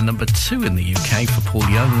Netherlands, and number two in the UK for Paul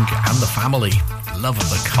Young and the Family. Love of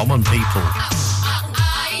the Common People.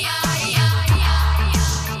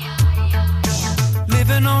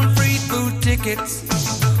 Living on free food tickets,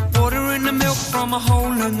 water in the milk from a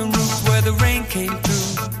hole in the roof where the rain came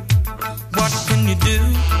through. What can you do?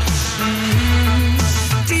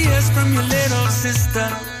 Tears from your little sister,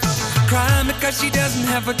 crying because she doesn't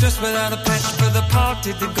have a dress without a patch for the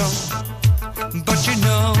party to go. But you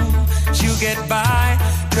know she'll get by,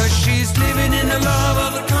 'cause she's living in the love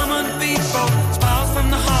of the common people. Smiles from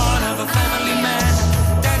the heart of a family man.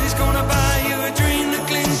 Daddy's gonna buy you a dream to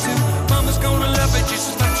cling to. Mama's gonna love it just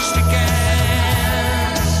as much as she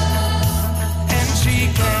can. And she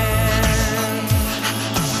can.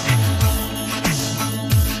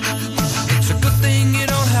 It's a good thing you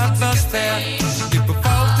don't have fuss there. People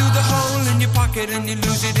fall through the hole in your pocket and you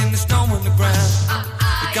lose it in the snow on the ground.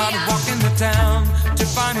 You gotta walk in the town to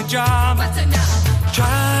find a job.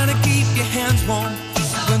 Trying to keep your hands warm.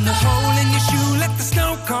 When the hole in your shoe, let the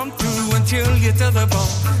snow come through until you're to the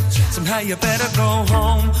bone. Somehow you better go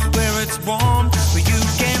home where it's warm, where you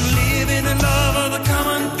can live in the love of the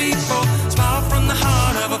common people. Smile from the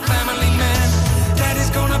heart of a family man.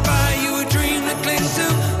 Daddy's gonna buy you a dream to cling to.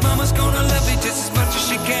 Mama's gonna love you just as much as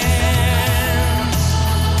she can.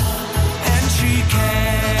 And she can.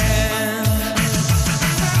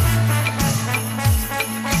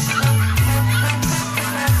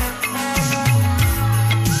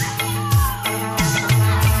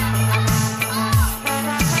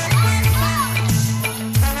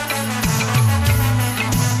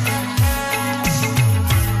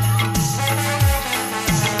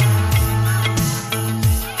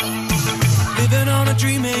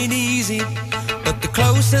 Dream ain't easy, but the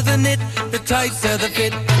closer the knit, the tighter the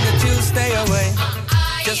fit, and the chills stay away.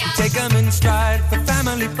 Just take them in stride for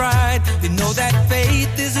family pride. You know that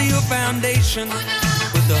faith is your foundation,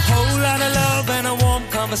 with a whole lot of love and a warm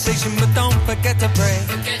conversation. But don't forget to pray,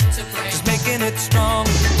 just making it strong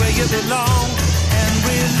where you belong. And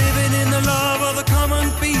we're living in the love of the common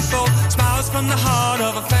people. Smiles from the heart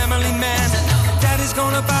of a family man. Daddy's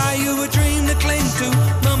gonna buy you a dream to cling to.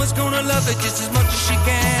 Mama's gonna love it just as much as she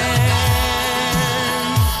can.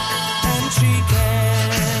 And she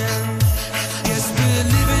can. Yes, we're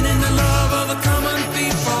living in the love of the common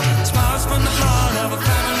people. Smiles from the heart of a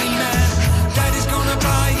family man. Daddy's gonna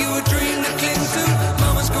buy you a dream to cling to.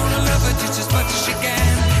 Mama's gonna love it just as much as she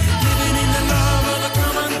can. Living in the love of the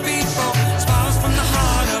common people. Smiles from the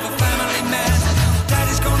heart of a family man.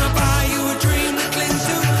 Daddy's gonna buy you a dream to cling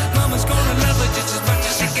to. Mama's gonna love it just as much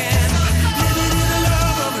as she can. Living in the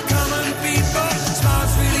love of the common people.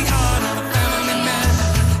 Smiles really hard on a family man.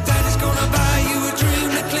 Daddy's gonna buy you a dream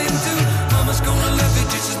to cling to. Mama's gonna love it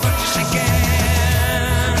just as much as she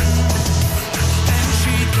can. And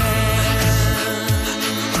she can.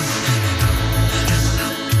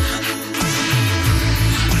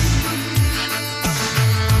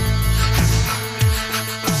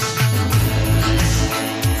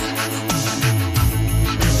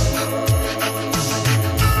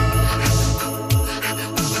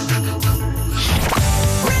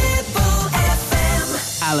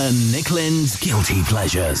 Alan Nicklin's Guilty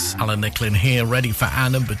Pleasures. Alan Nicklin here, ready for our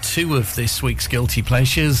number two of this week's Guilty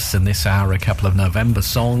Pleasures. In this hour, a couple of November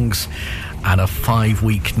songs and a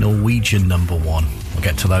 5-week Norwegian number one. We'll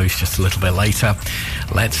get to those just a little bit later.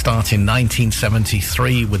 Let's start in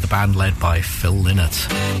 1973 with the band led by Phil Lynott.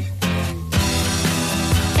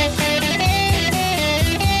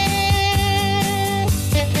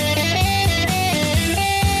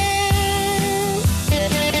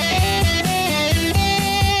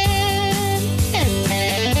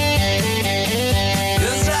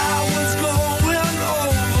 As I was growing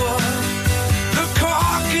old,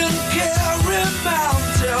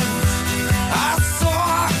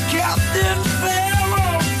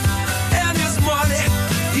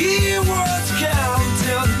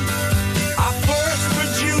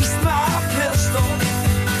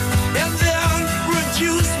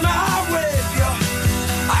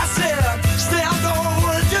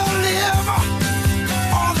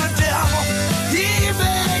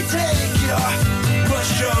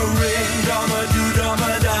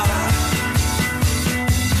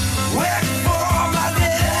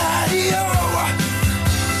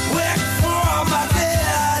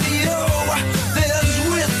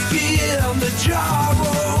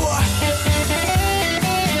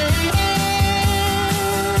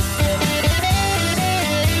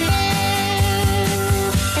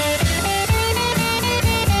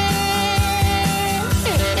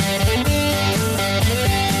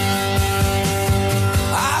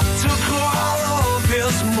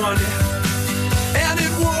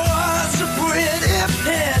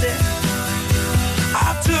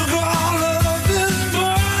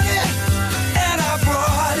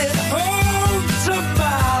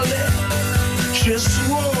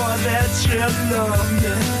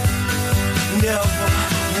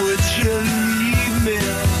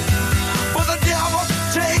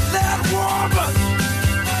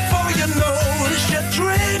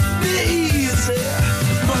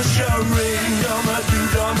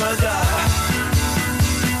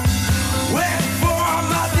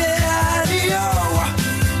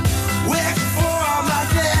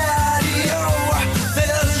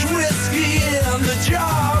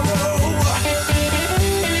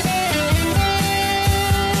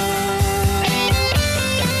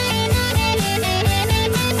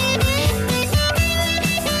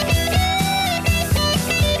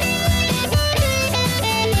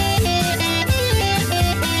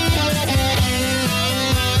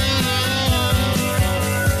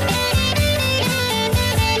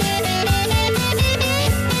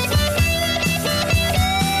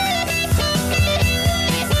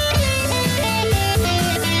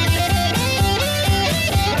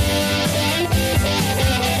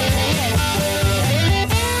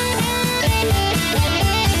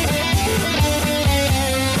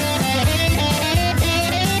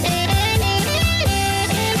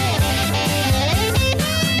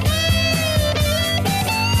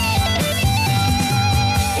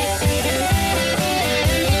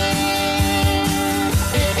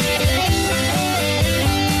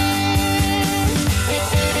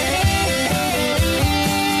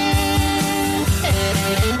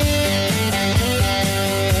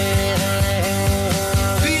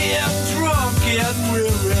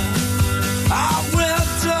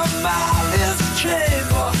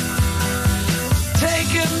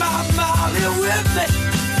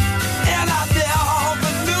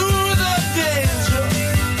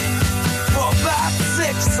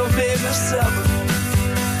 7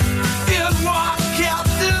 in one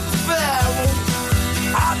captain's barrel.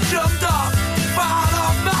 I jumped up, fired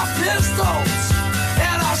off my pistols,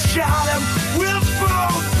 and I shot him with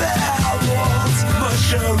both barrels.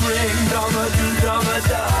 Mushering,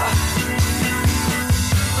 dum-a-doo-dum-a-da.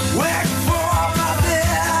 Wait for my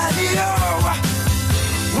daddy-o.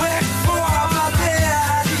 Wait for my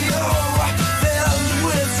daddy-o. There's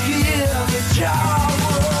whiskey in the jar.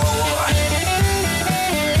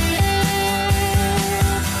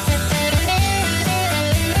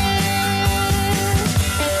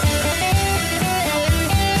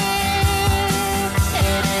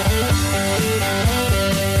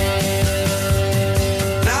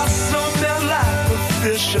 Now some men like the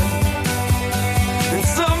fishing, and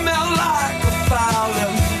some men like the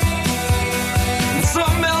fowling, and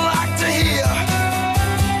some men like to hear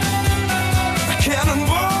a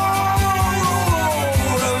cannonball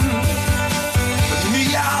rolling. But me,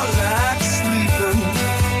 I like sleeping,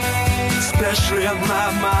 especially in my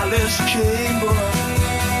mileage chamber.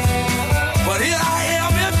 But here I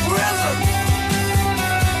am in prison.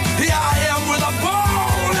 Here I am with a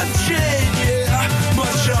ball and chain, yeah.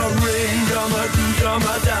 Much a ring,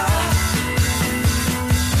 dum-a-doo-dum-a-da.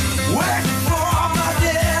 Wait for my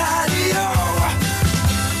daddy-o.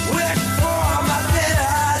 Wait for my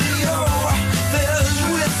daddy-o. There's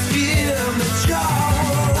whiskey in the jar.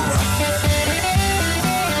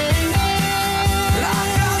 And I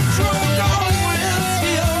got drunk on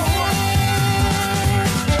whiskey-o.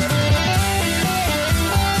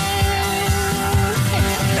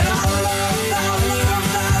 And I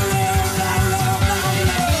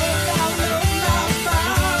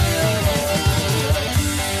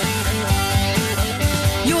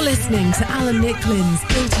You're listening to Alan Nicklin's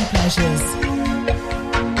Guilty Pleasures.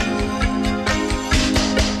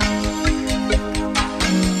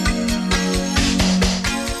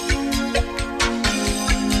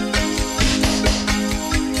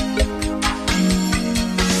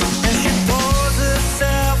 And she pours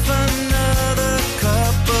herself another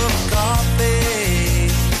cup of coffee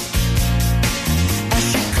as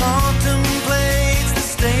she contemplates the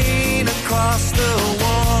stain across the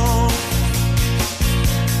wall.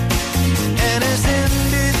 And as in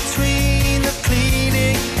between the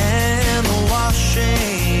cleaning and the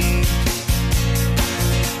washing,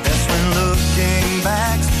 that's when looking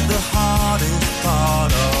back's the hardest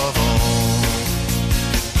part of all.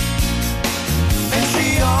 And she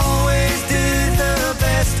always did her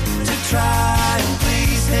best to try and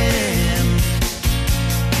please him,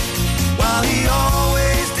 while he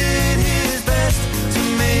always did his best to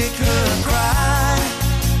make her cry.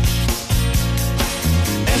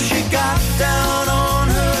 And she got down on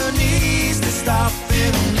her knees to stop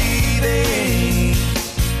him leaving,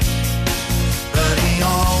 but he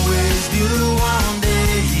always knew one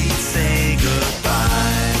day he'd say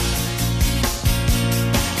goodbye.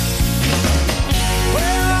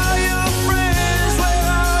 Where are your friends? Where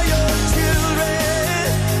are your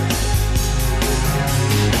children?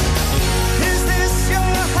 Is this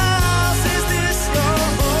your house? Is this your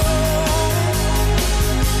home?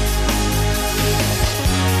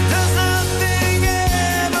 Does nothing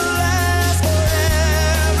ever last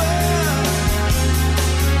forever?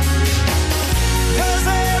 Does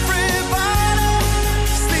everybody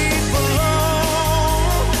sleep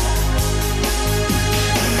alone?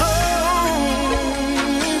 Oh.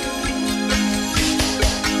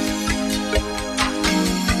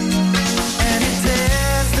 And he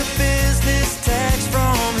tears the business tags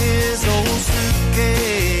from his old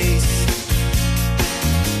suitcase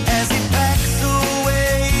as he packs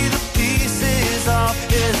away the pieces of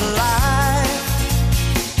his life.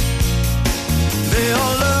 They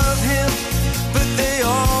all love him, but they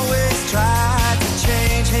always try to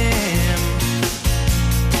change him.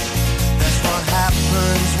 That's what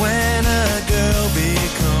happens when a girl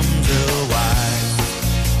becomes a wife.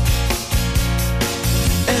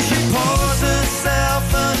 And she pours herself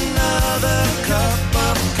another cup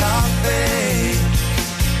of coffee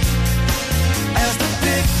as the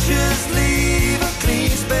pictures leave a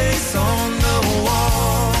clean space on the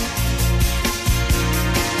wall.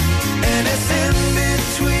 And it's in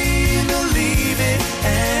between the leaving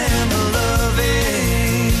and the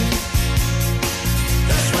loving,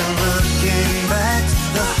 that's when looking back's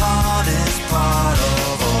the hardest part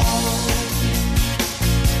of all.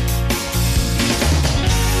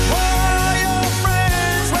 Where are your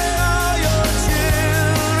friends? Where are your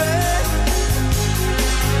children?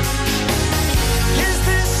 Is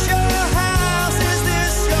this your house? Is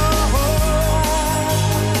this your home?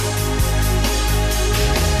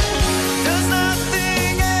 Does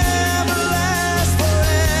nothing ever last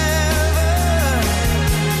forever?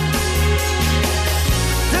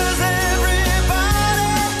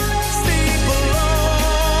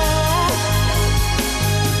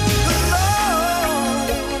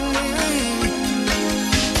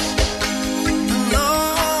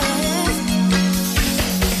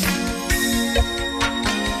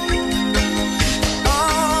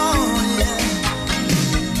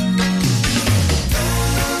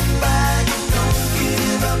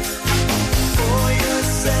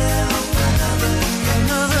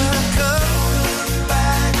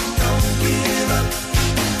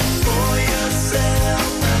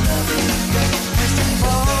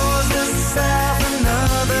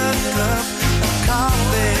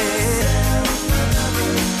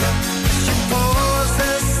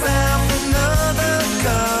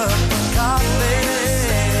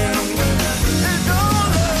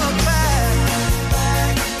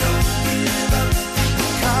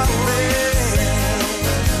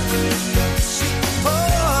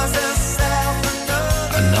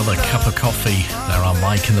 Murphy. There are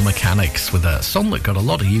Mike and the Mechanics with a song that got a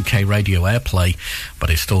lot of UK radio airplay, but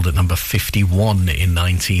it stalled at number 51 in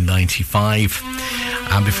 1995.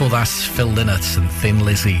 And before that, Phil Lynott and Thin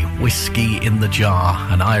Lizzy, Whiskey in the Jar,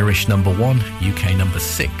 an Irish number 1, UK number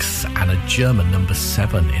 6, and a German number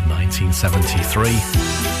 7 in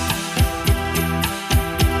 1973.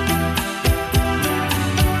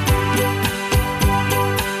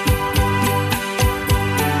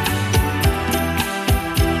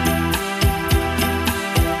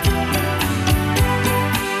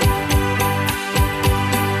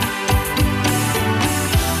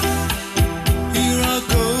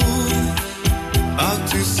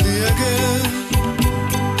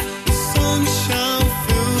 Sunshine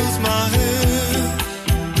fills my head,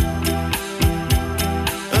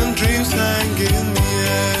 and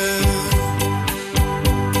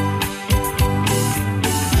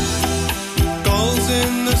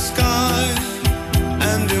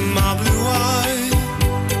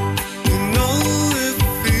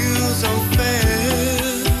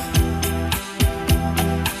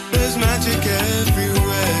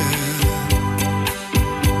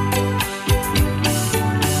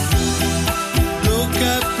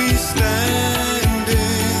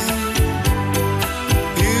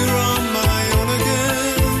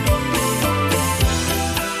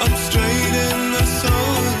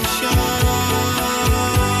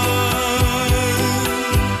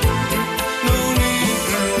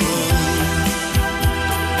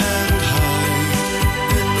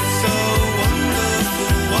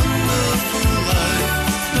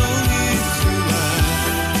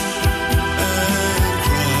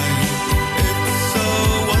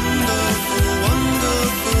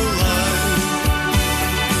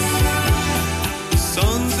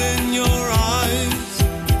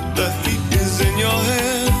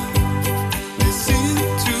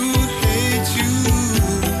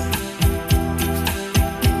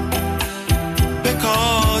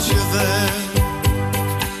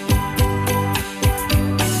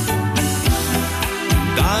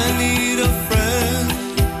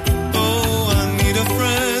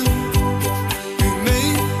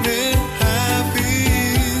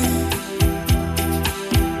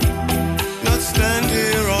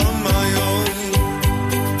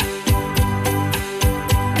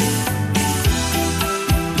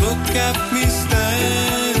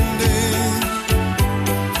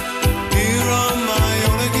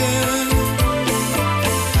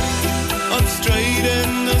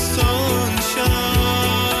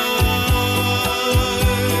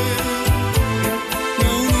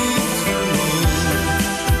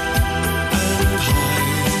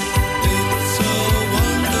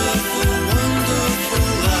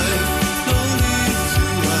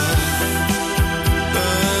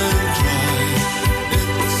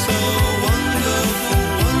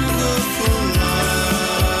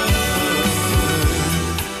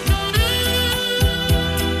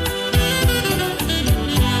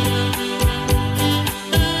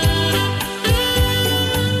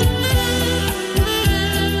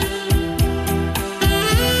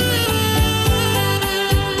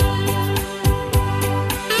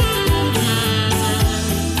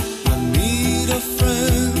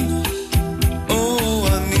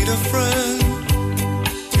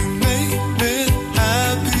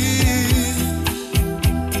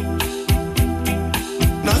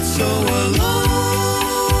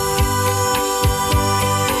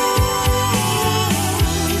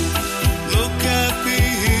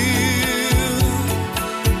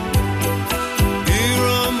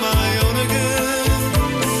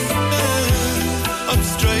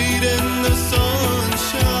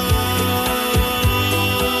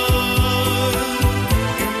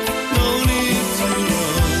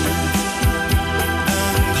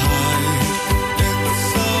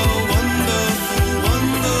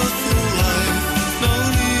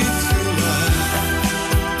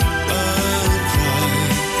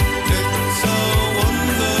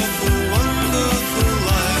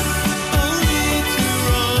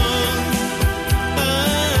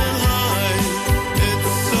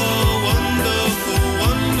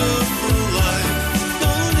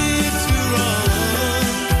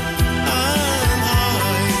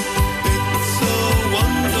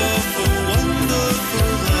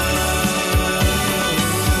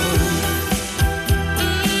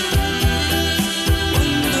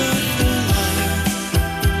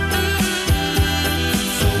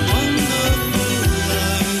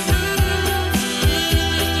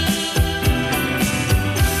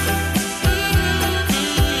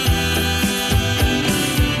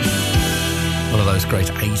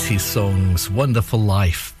 80s songs. Wonderful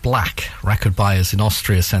Life. Black record buyers in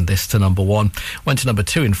Austria sent this to number 1. Went to number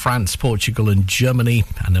 2 in France, Portugal and Germany,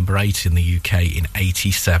 and number 8 in the UK in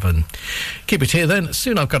 87. Keep it here then.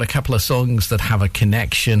 Soon I've got a couple of songs that have a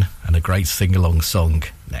connection and a great sing-along song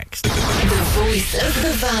next. The voice of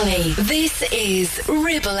the valley. This is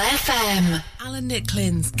Ribble FM. Alan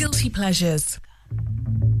Nicklin's Guilty Pleasures.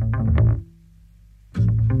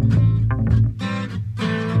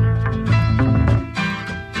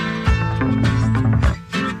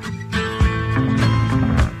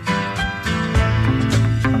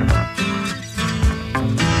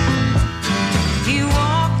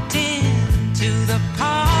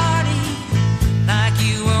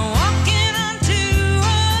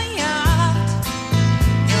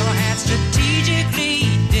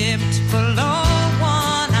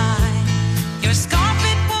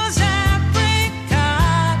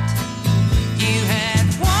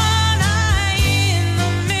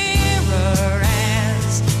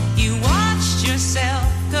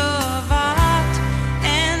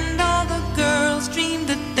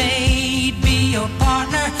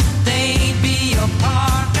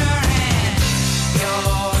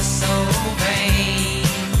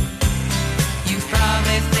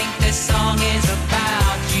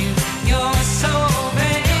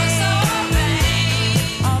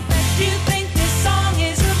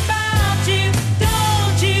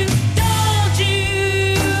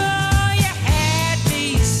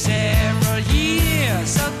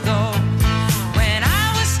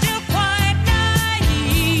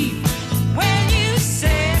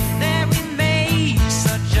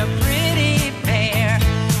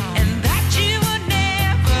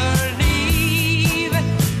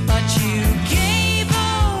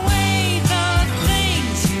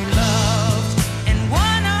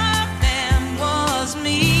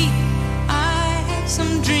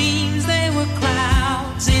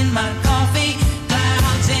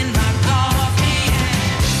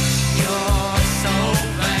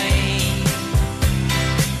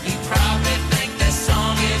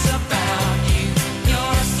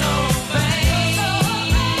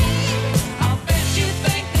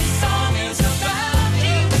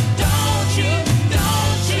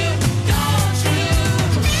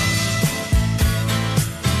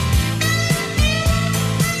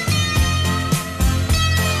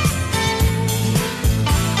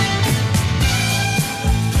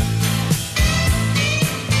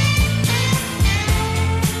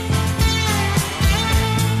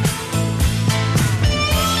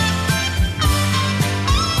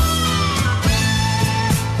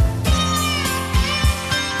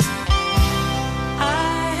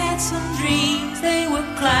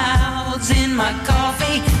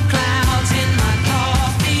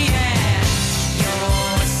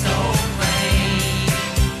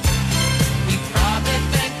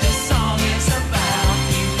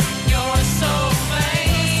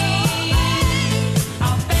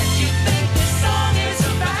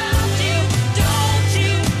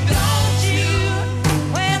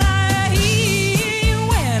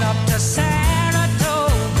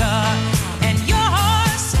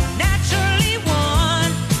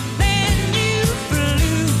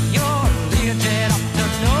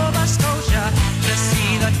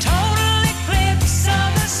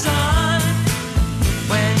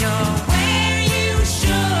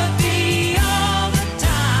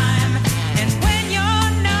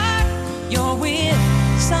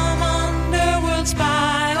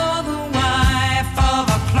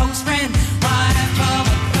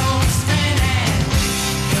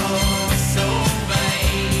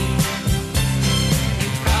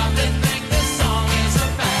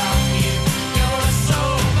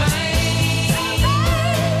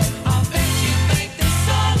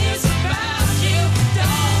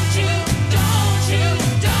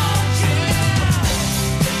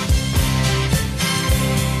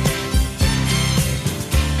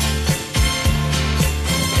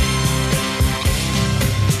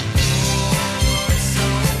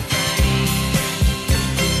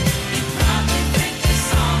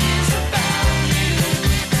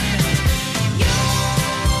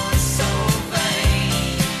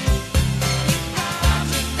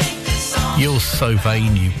 You're so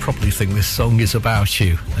vain, you probably think this song is about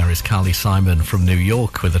you. There is Carly Simon from New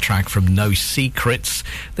York with a track from No Secrets.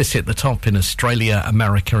 This hit the top in Australia,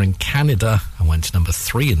 America and Canada and went to number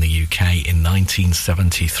 3 in the UK in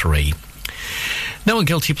 1973. Now on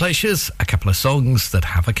Guilty Pleasures, a couple of songs that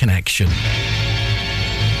have a connection.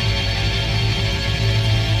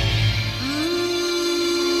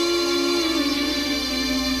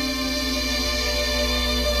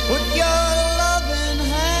 Put your loving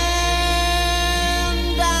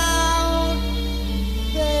hand out,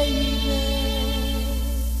 baby.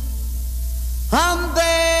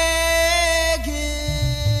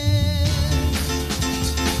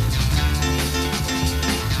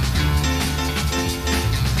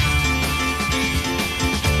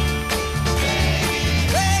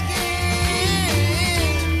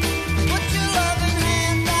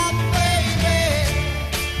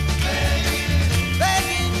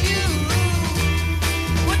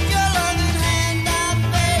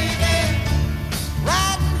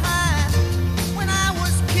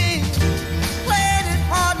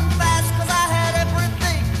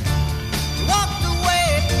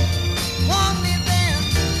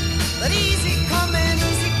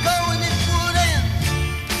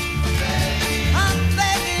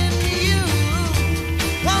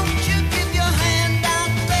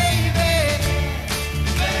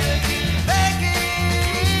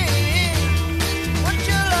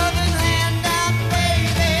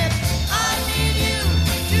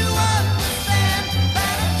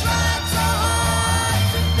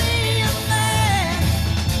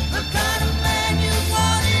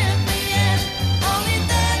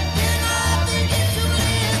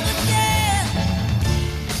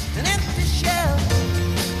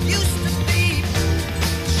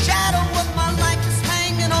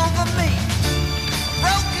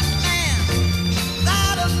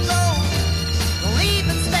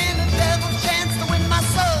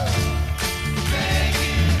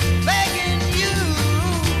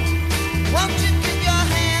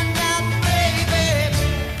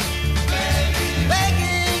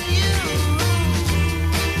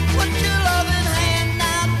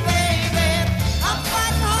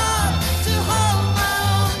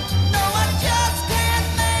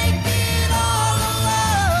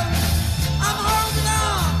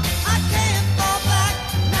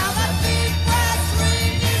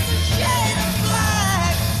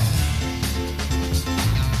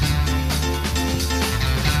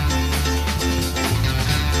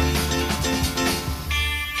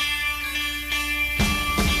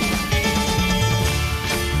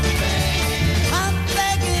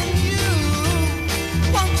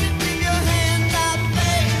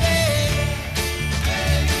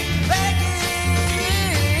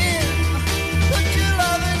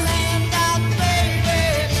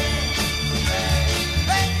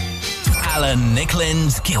 Alan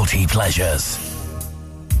Nicklin's Guilty Pleasures.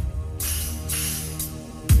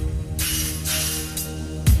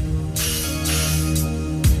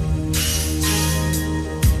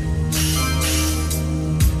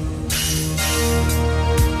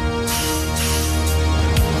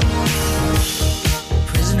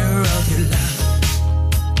 Prisoner of your love,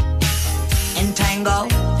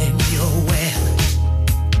 entangled in your web.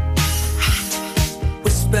 Hot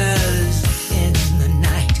whispers in the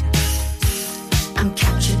night. I'm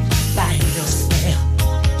captured by your spell.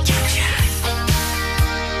 Captured.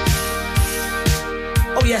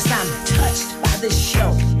 Oh yes, I'm touched by this show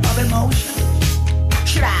of emotion.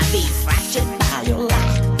 Should I be fractured by your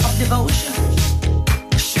lack of devotion?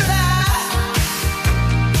 Should I?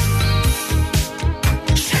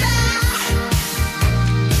 Should I?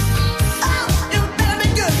 Oh, you better be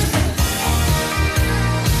good to me.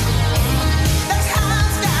 That's how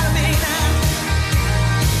it's gotta be now.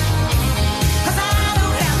 'Cause I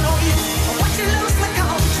don't have no use for what you loosely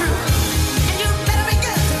call true. And you better be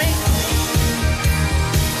good to me.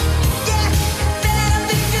 Yeah, better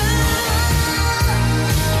be good.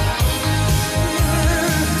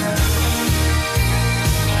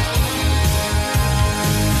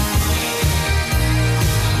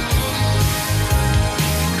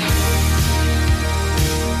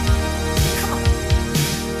 Come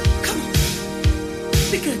on,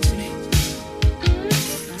 be good to me.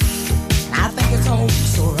 I think it's all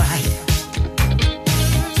so right.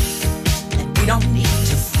 And we don't need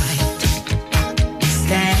to fight.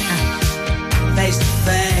 Stand face to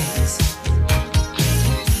face.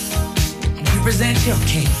 And you present your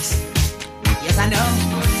case. Yes, I know.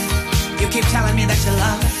 You keep telling me that you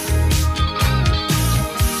love it.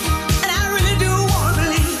 And I really do want to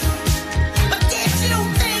believe. But did you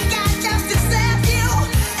think I'd just accept you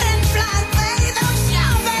and fly away? Don't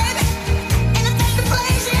show, baby. And if that's to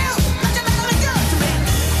please you, but you better be good to me.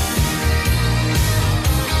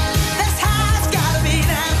 That's how it's gotta be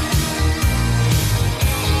now.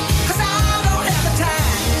 'Cause I don't have the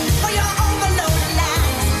time for your overloaded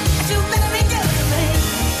lies. But you better be good to me.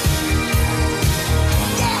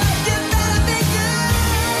 Yeah, you better be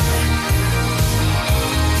good.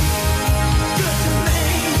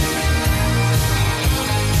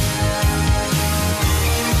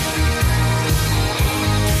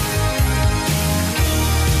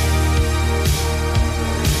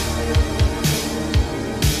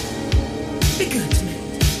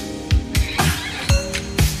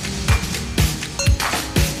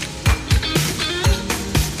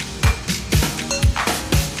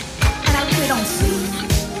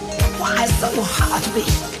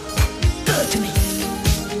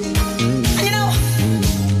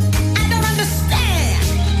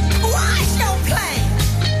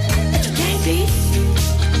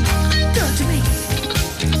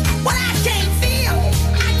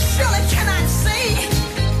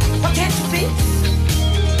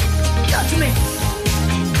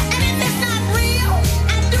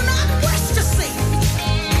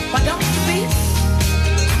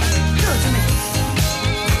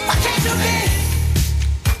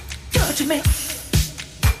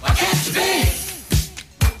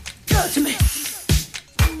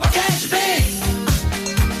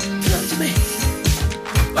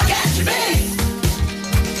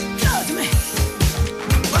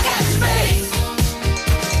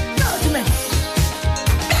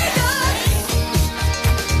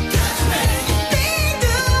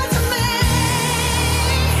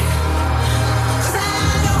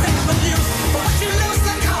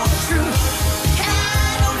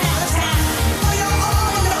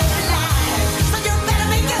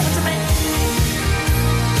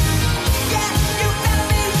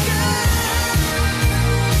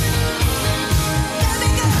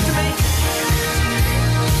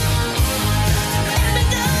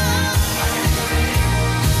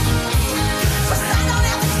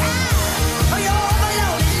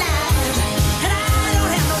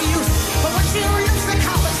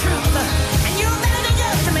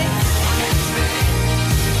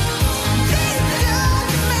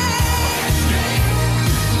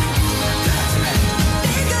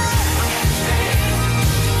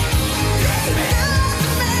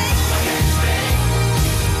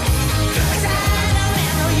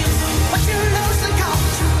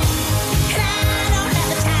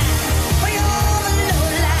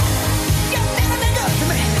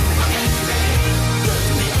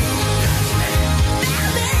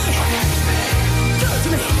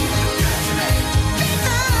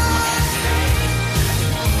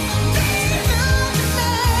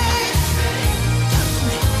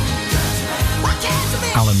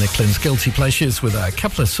 Nicklin's Guilty Pleasures with a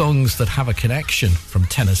couple of songs that have a connection from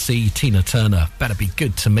Tennessee. Tina Turner, Better Be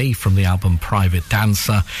Good to Me from the album Private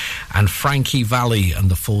Dancer, and Frankie Valli and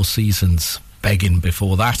the Four Seasons, Begging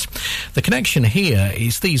before that. The connection here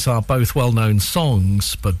is these are both well-known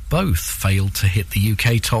songs, but both failed to hit the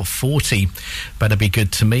UK Top 40. Better Be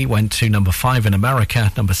Good to Me went to number 5 in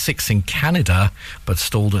America, number 6 in Canada, but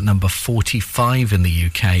stalled at number 45 in the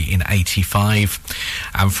UK in 85.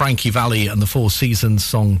 And Frankie Valli and the Four Seasons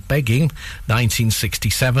song Begging,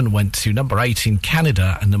 1967, went to number 8 in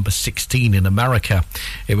Canada and number 16 in America.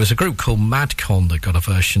 It was a group called Madcon that got a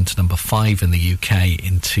version to number 5 in the UK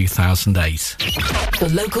in 2008. For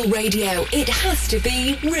local radio, it has to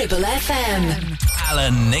be Ribble FM.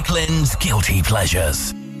 Alan Nicklin's Guilty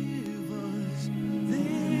Pleasures.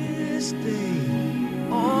 This day,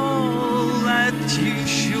 all that you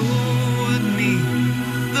showed me,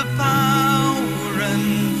 the power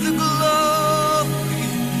and the glory,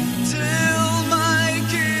 till my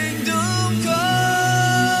kingdom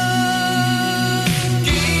come.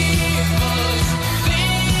 Give us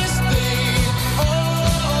this day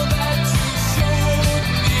all that you showed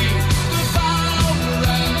me, the power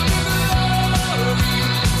and the glory,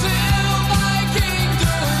 till my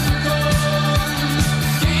kingdom come.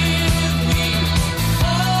 Give me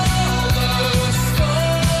all the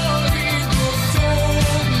story you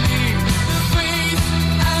told me.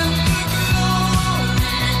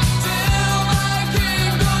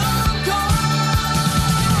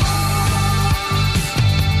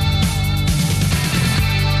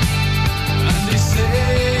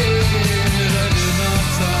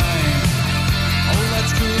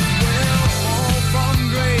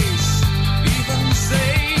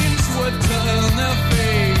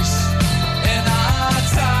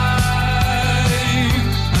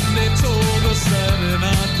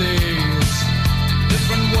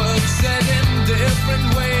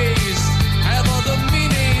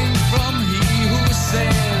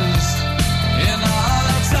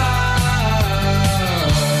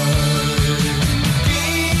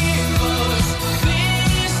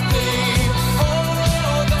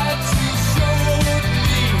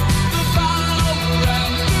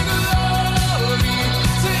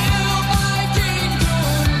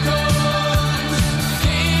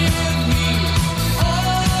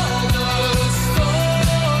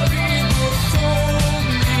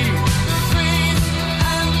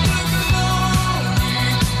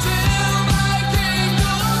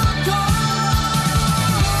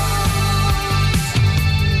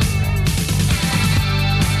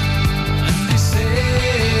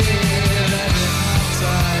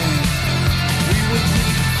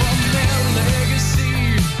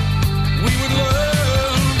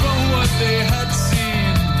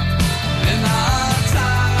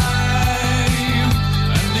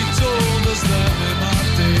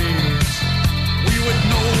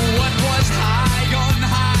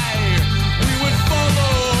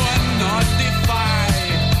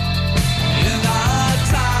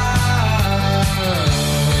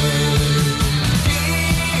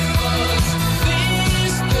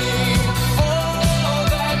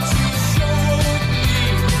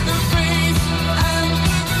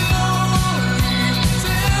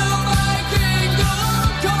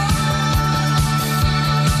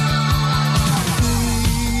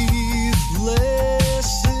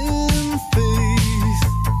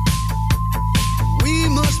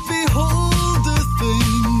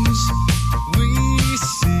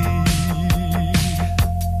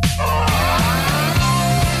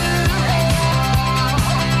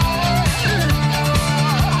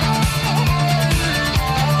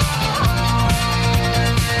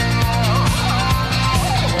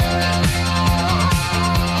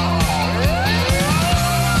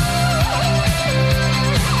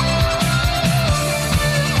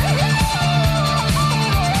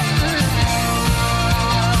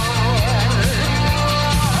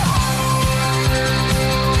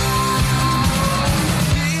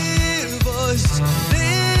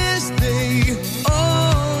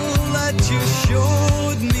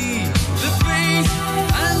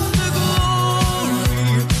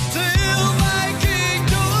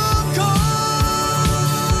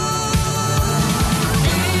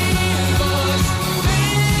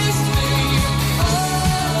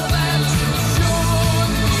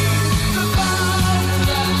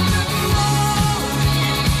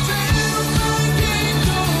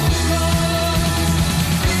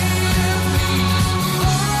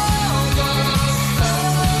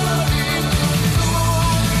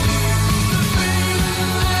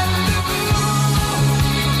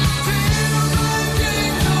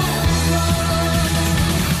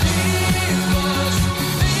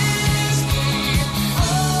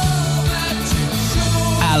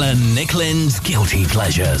 Alan Nicklin's Guilty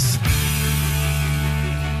Pleasures.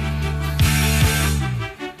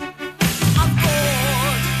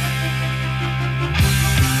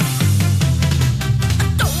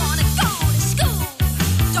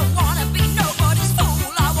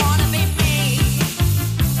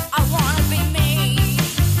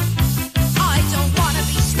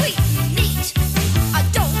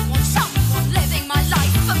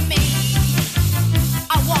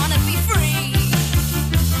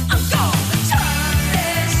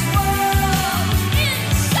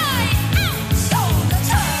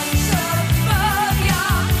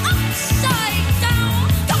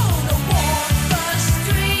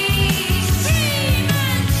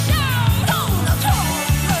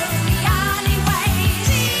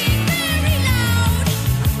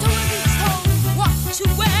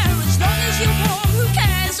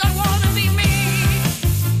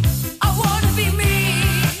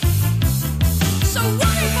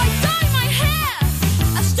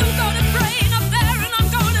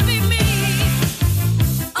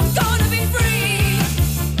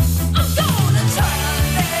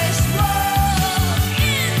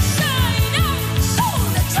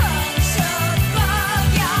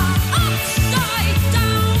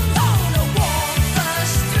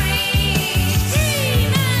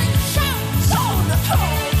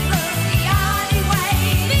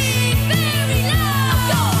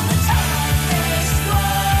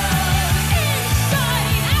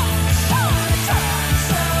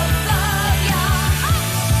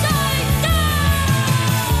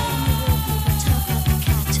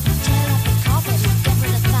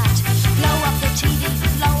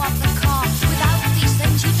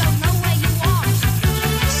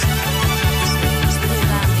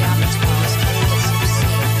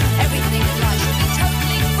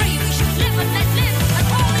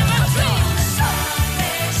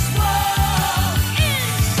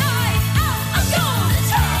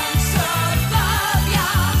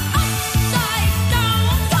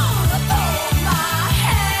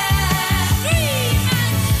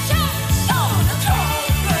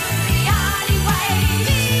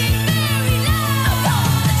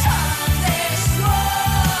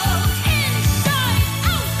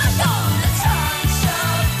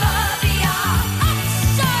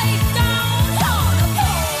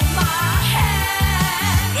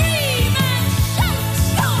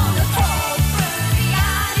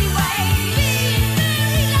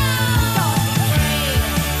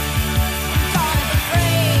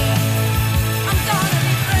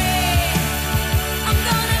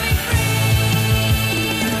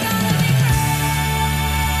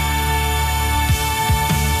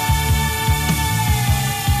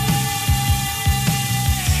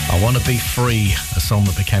 Be Free, a song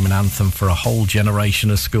that became an anthem for a whole generation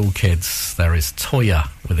of school kids. There is Toya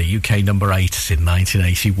with a UK number 8 in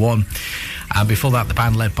 1981. And before that, the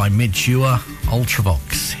band led by Midge Ure,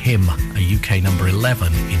 Ultravox, Him, a UK number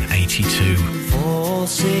 11 in 82. 4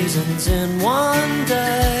 seasons in one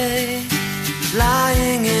day,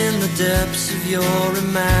 lying in the depths of your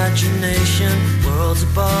imagination, worlds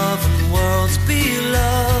above and worlds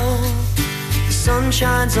below. Sun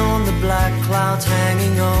shines on the black clouds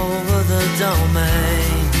hanging over the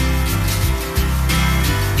domain.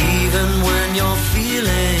 Even when you're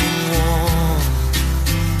feeling warm,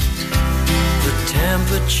 the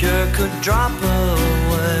temperature could drop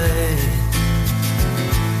away.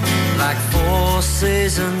 Like 4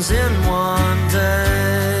 seasons in one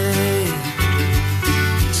day,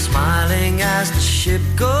 smiling as the ship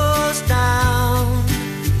goes down.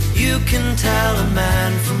 You can tell a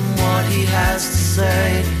man from what he has to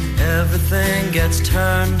say. Everything gets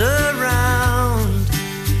turned around,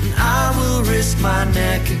 and I will risk my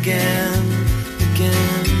neck again.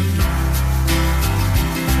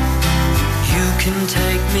 You can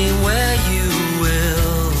take me where you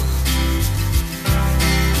will,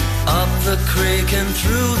 up the creek and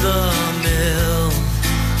through the mill,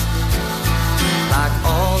 like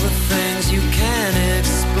all the things you can't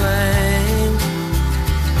explain.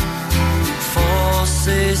 4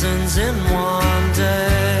 seasons in one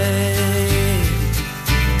day.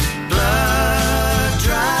 Blood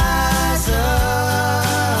dries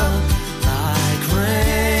up like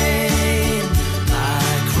rain,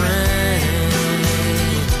 like rain.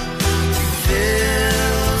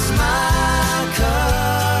 Fills my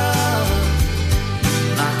cup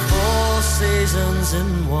like 4 seasons in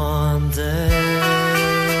one day.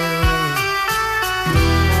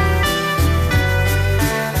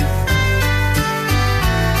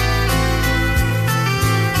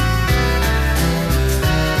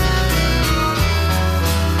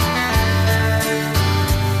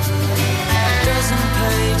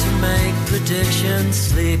 addiction,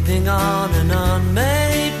 sleeping on an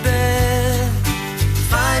unmade bed,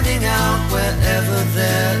 finding out wherever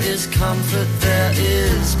there is comfort, there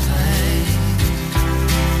is pain.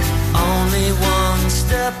 Only one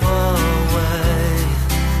step away,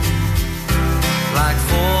 like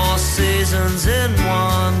 4 seasons in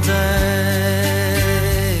one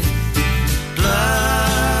day.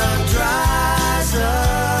 Blood dries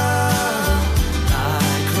up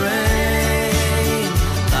like rain,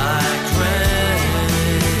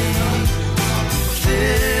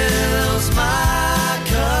 fills my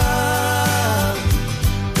cup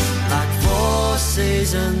like 4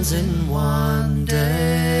 seasons in one day.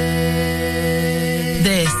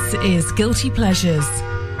 This is Guilty Pleasures.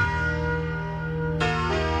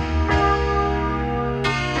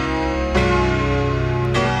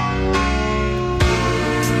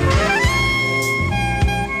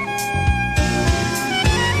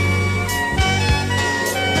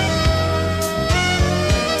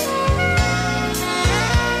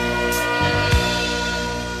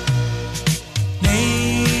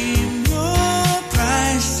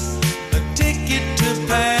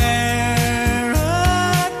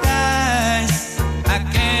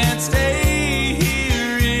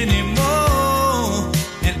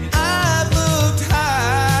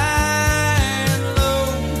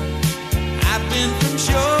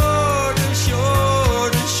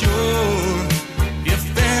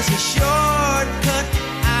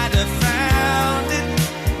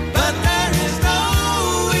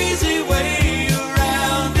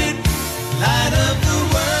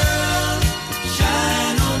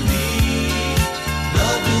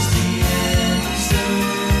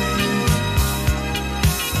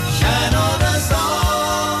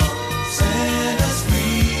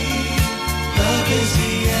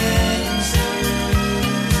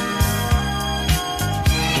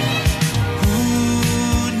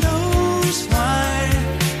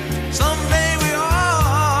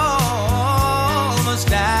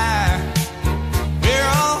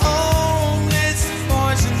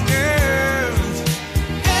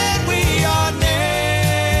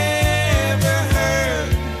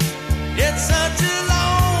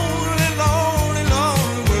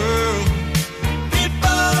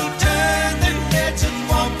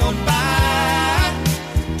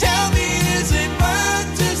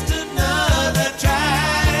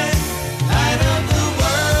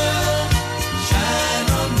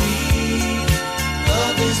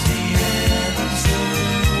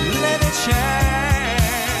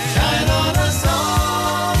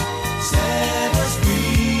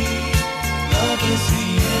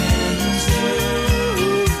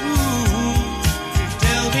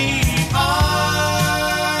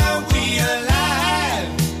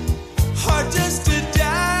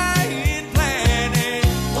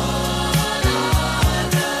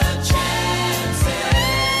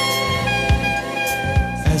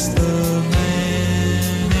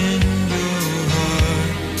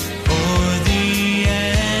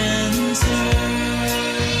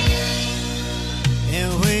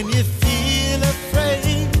 When you feel afraid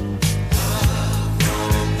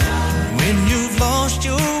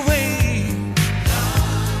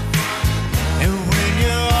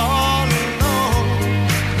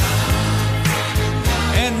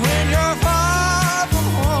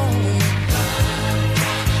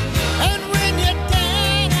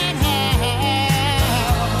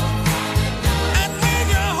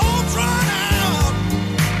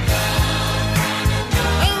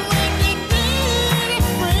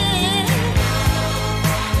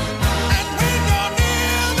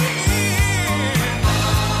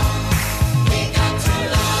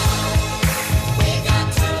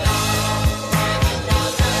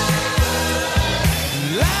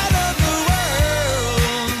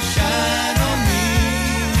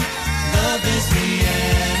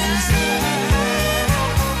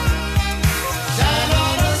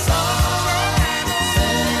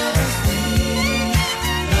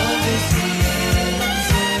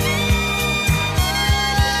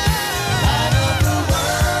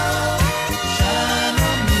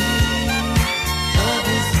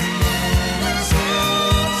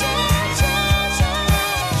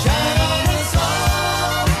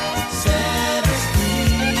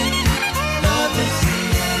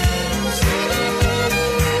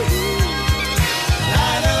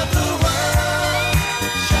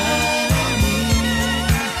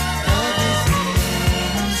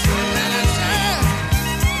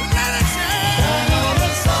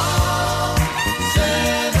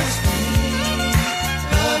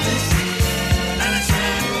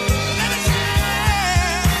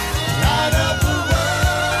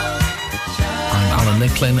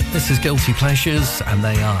Brooklyn. This is Guilty Pleasures, and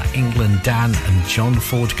they are England Dan and John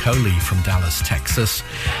Ford Coley from Dallas, Texas.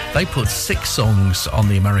 They put 6 songs on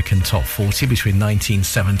the American Top 40 between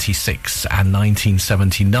 1976 and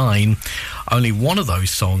 1979. Only one of those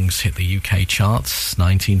songs hit the UK charts.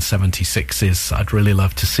 1976's I'd Really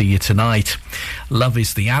Love to See You Tonight. Love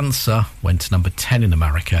Is the Answer went to number 10 in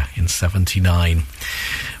America in 79.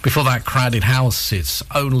 Before that, Crowded House, It's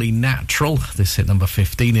Only Natural. This hit number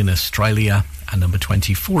 15 in Australia and number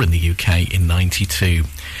 24 in the UK in 92.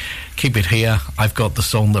 Keep it here. I've got the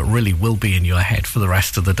song that really will be in your head for the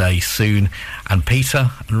rest of the day soon. And Peter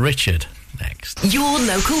and Richard next. Your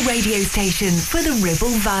local radio station for the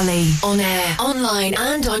Ribble Valley. On air, online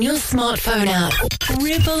and on your smartphone app.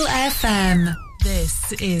 Ribble FM.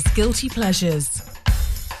 This is Guilty Pleasures.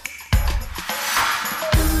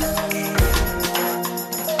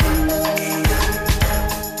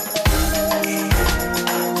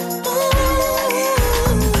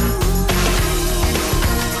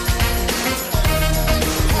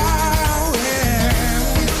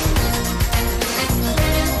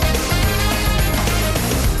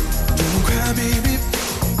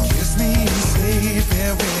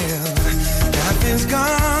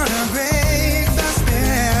 Gonna break the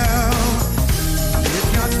spell.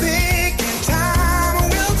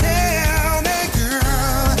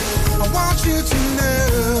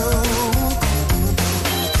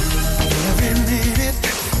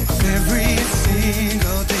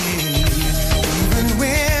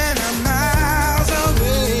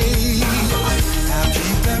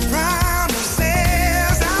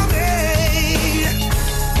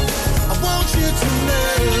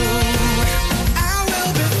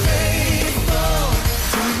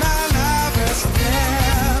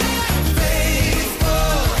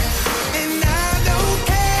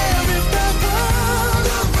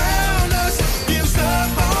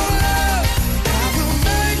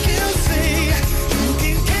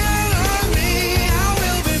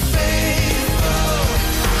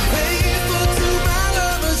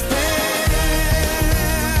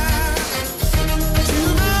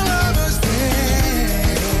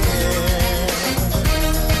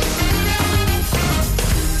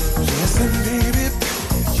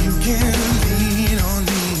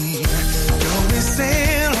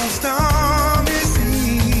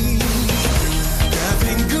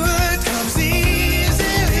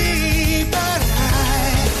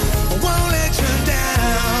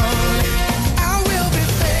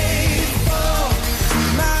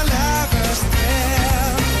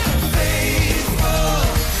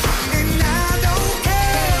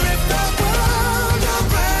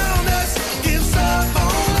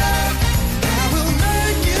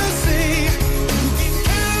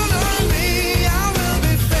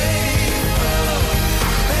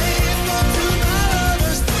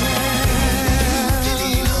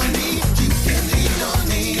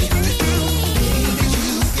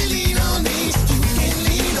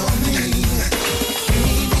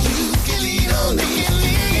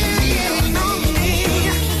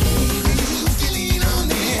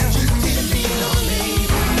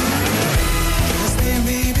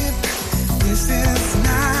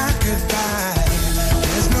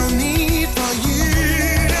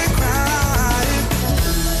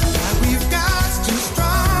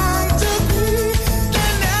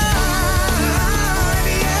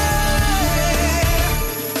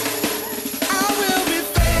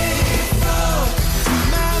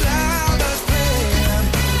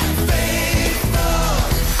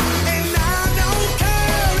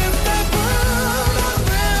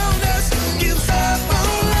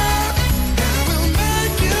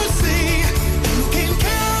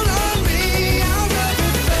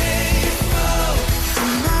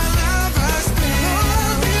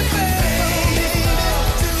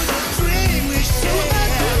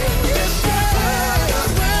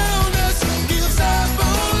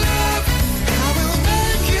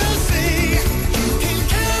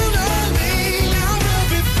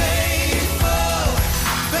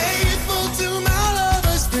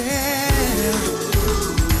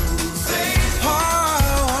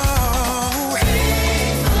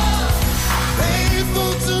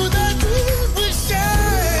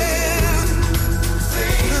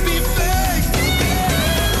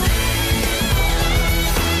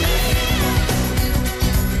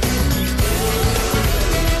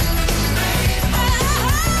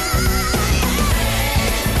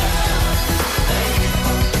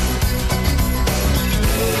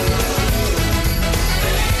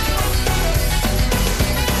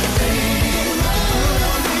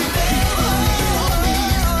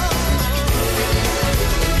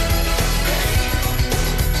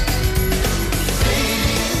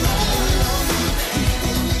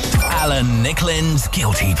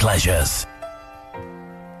 Guilty Pleasures.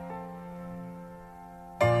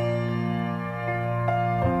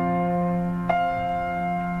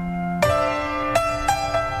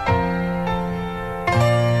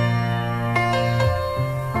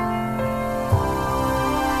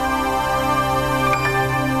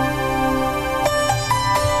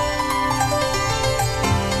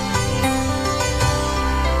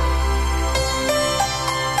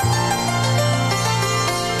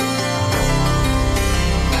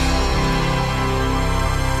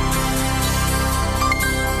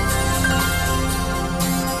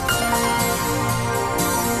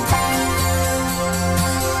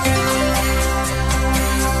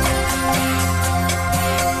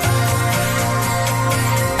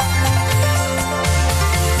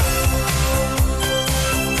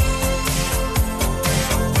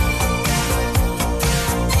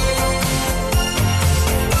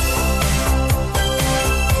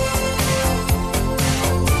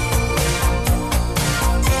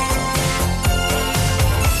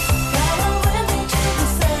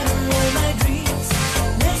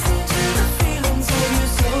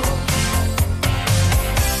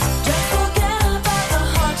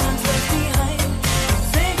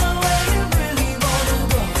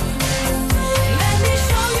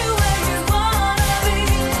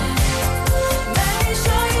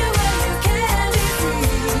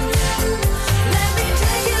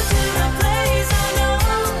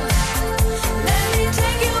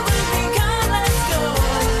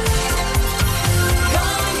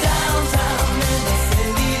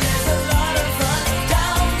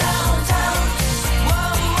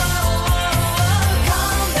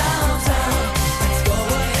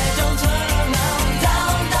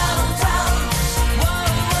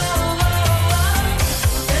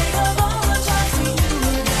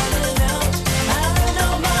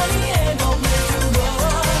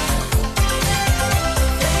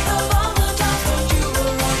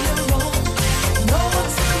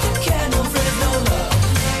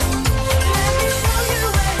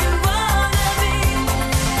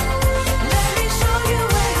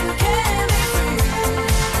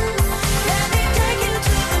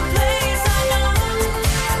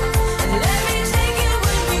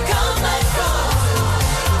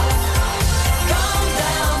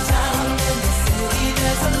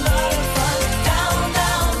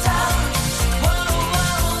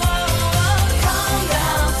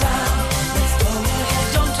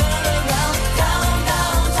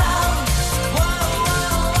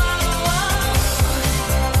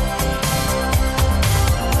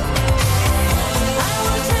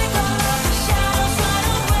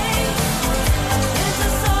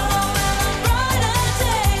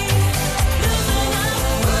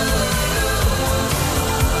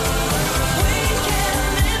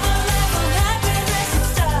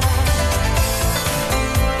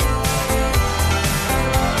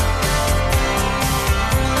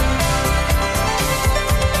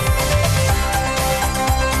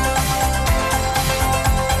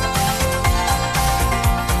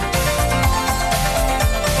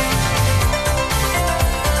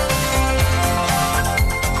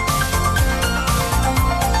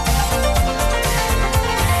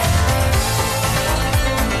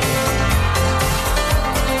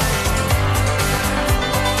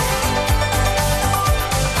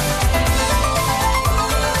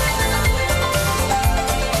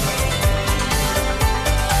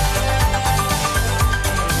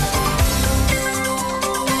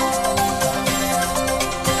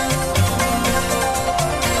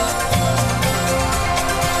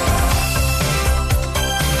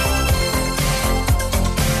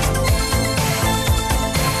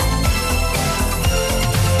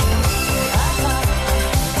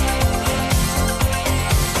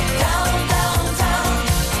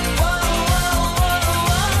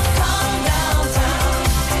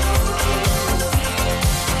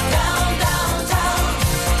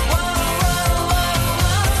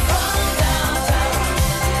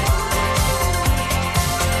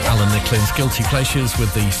 Nicklin's Guilty Pleasures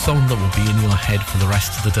with the song that will be in your head for the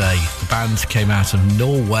rest of the day. The band came out of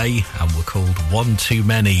Norway and were called One Too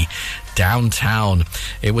Many. Downtown.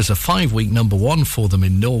 It was a 5-week number one for them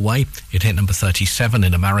in Norway. It hit number 37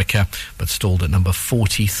 in America, but stalled at number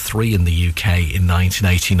 43 in the UK in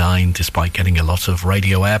 1989, despite getting a lot of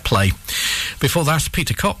radio airplay. Before that,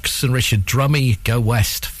 Peter Cox and Richard Drummy, Go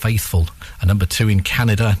West, Faithful. A number 2 in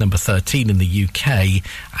Canada, number 13 in the UK,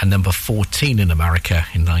 and number 14 in America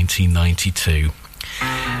in 1992.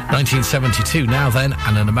 1972 now then,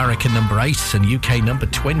 and an American number 8 and UK number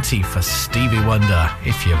 20 for Stevie Wonder,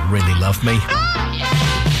 If You Really Love Me.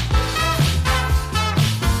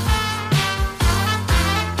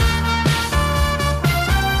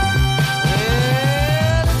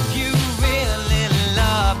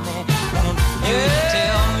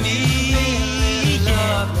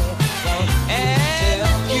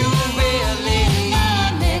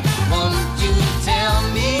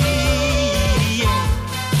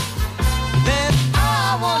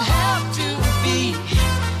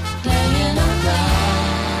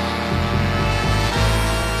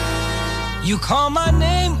 You call my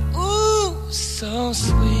name, ooh, so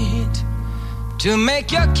sweet, to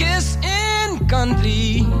make your kiss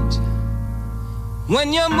incomplete.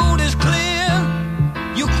 When your mood is clear,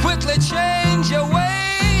 you quickly change your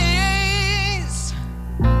ways.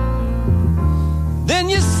 Then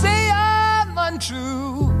you say I'm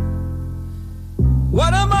untrue.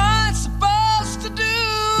 What am I supposed to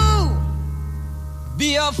do?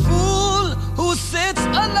 Be a fool who sits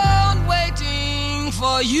alone waiting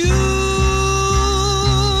for you.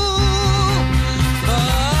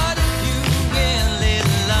 But if you really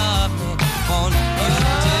love me, won't you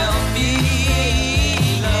tell me?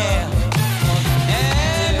 Yeah.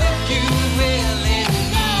 And if you really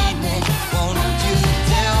need me, won't you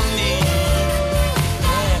tell me?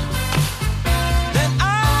 Yeah. Then I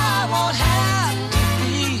won't have to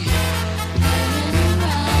be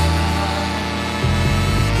around.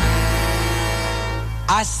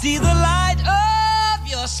 I see the light of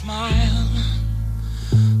your smile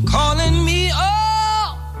calling me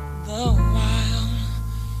all the while.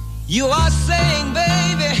 You are saying,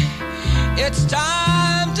 baby, it's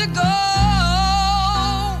time to go.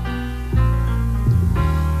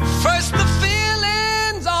 First the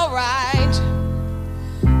feeling's alright,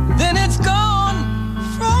 then it's gone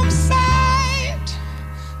from sight.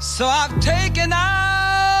 So I've taken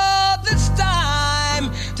out this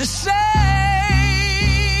time to say,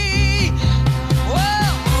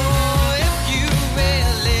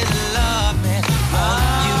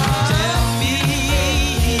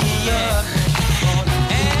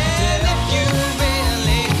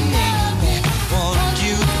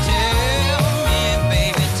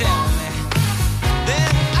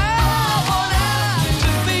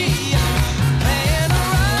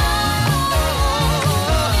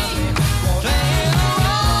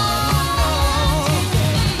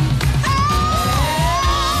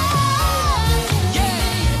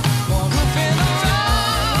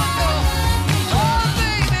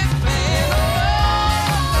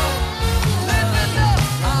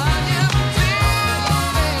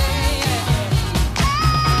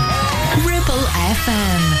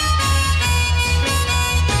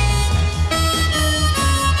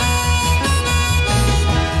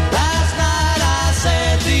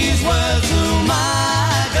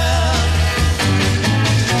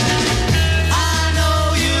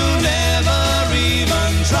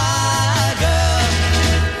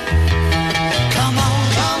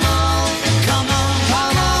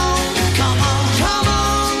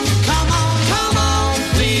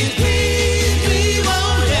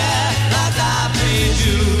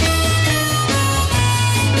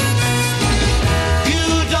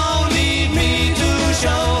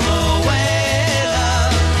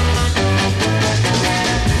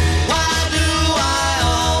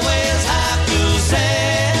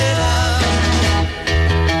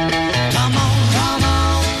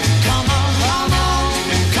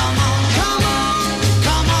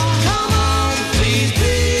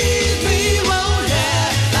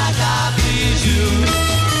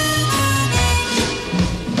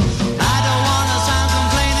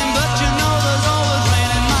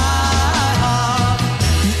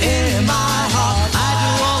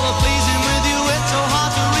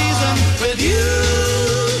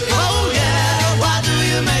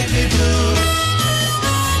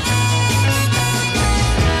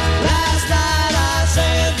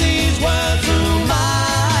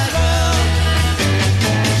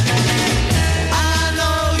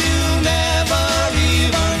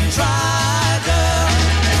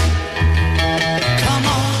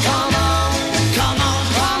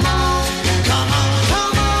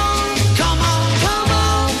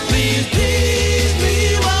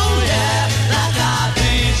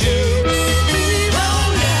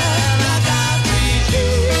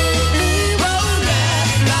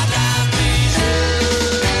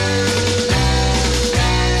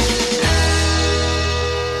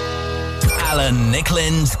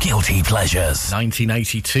 Guilty Pleasures.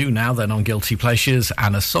 1982 now then on Guilty Pleasures,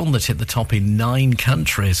 and a song that hit the top in 9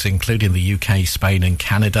 countries, including the UK, Spain and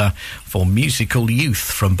Canada, for Musical Youth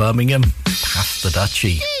from Birmingham, Pass the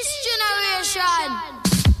Dutchie. This generation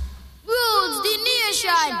rules the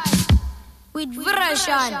nation with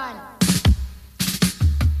version.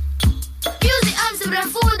 Music arms with a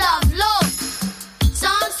food of love.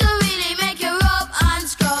 Songs to really make you rub and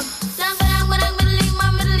scrub.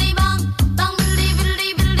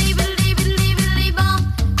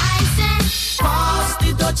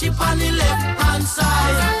 Chip on the left hand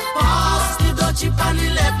side. Pass the dutchie on the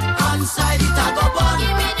left hand side. It a go bun.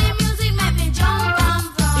 Give me the music, make me jump and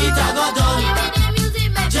from. It a go done. Give me the music,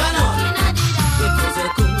 make me looking at the It was a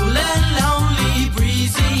cool and lonely,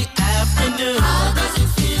 breezy afternoon. How does it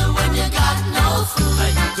feel when you got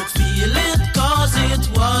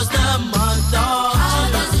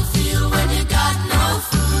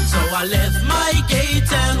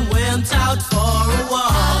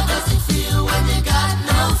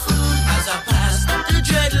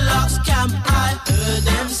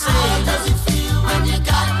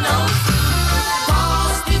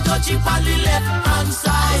dutchie on the left hand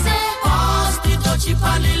side. Pass the dutchie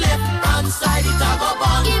on the left hand side. It a go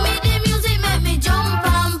bang. Give me the music, make me jump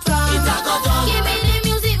and prance. It a go done. Give me the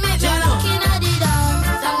music, make me rockin' at the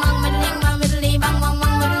dance. Bang bang middling, bang middling, bang bang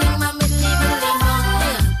bang middling, bang middling, middling,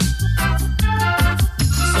 bang.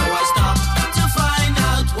 So I stopped to find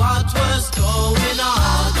out what was going on.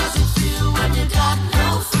 How does it feel when you got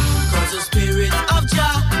no food? 'Cause the spirit of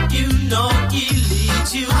Jah, you know he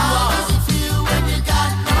leads you on. How does it feel when you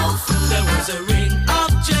got no food? There was a ring of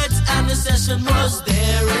jets and the session was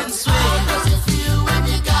there in swing. How does it feel when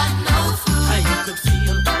you got no food? And you could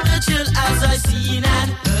feel the chill as I seen and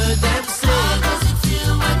heard them How sing. does it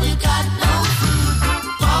feel when you got no food?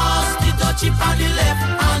 Pass the dutchie on the left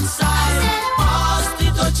hand side. Pass the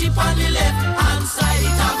dutchie on the left hand side.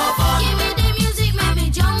 It a go fun. Give me the music, make me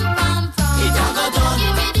jump and prance. It a go done.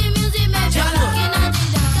 Give me the music, make me Jano. rockin' at the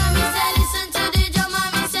dance. Me say listen to the drum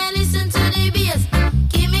and me say listen to the bass.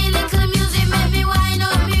 Give me little music, make me wind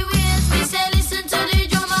up me waist. Me say listen to the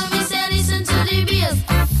drum and me say listen to the bass.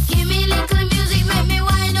 Give me little music, make me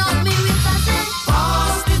wind up me waist. I say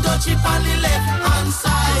Pass the dutchie on the left hand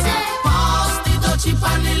side. Pass the dutchie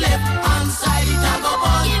on the left hand side. It a go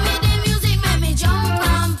bun. give me the music, make me jump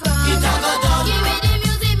and prance. It a go done. Give me the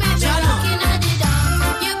music, make me Jano. rockin' at the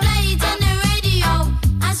dance. You play it on the radio,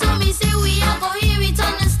 and so me say we a go hear it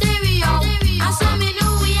on the stereo. And so me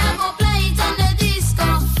know we a go play it on the disco.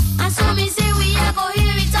 And so me say we a go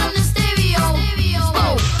hear it on the stereo.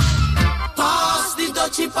 Oh. Pass the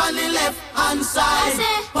dutchie on the left hand side. I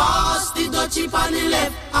say- Pass the dutchie on the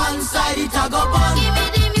left hand side. It a go bun. Give me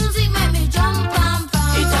the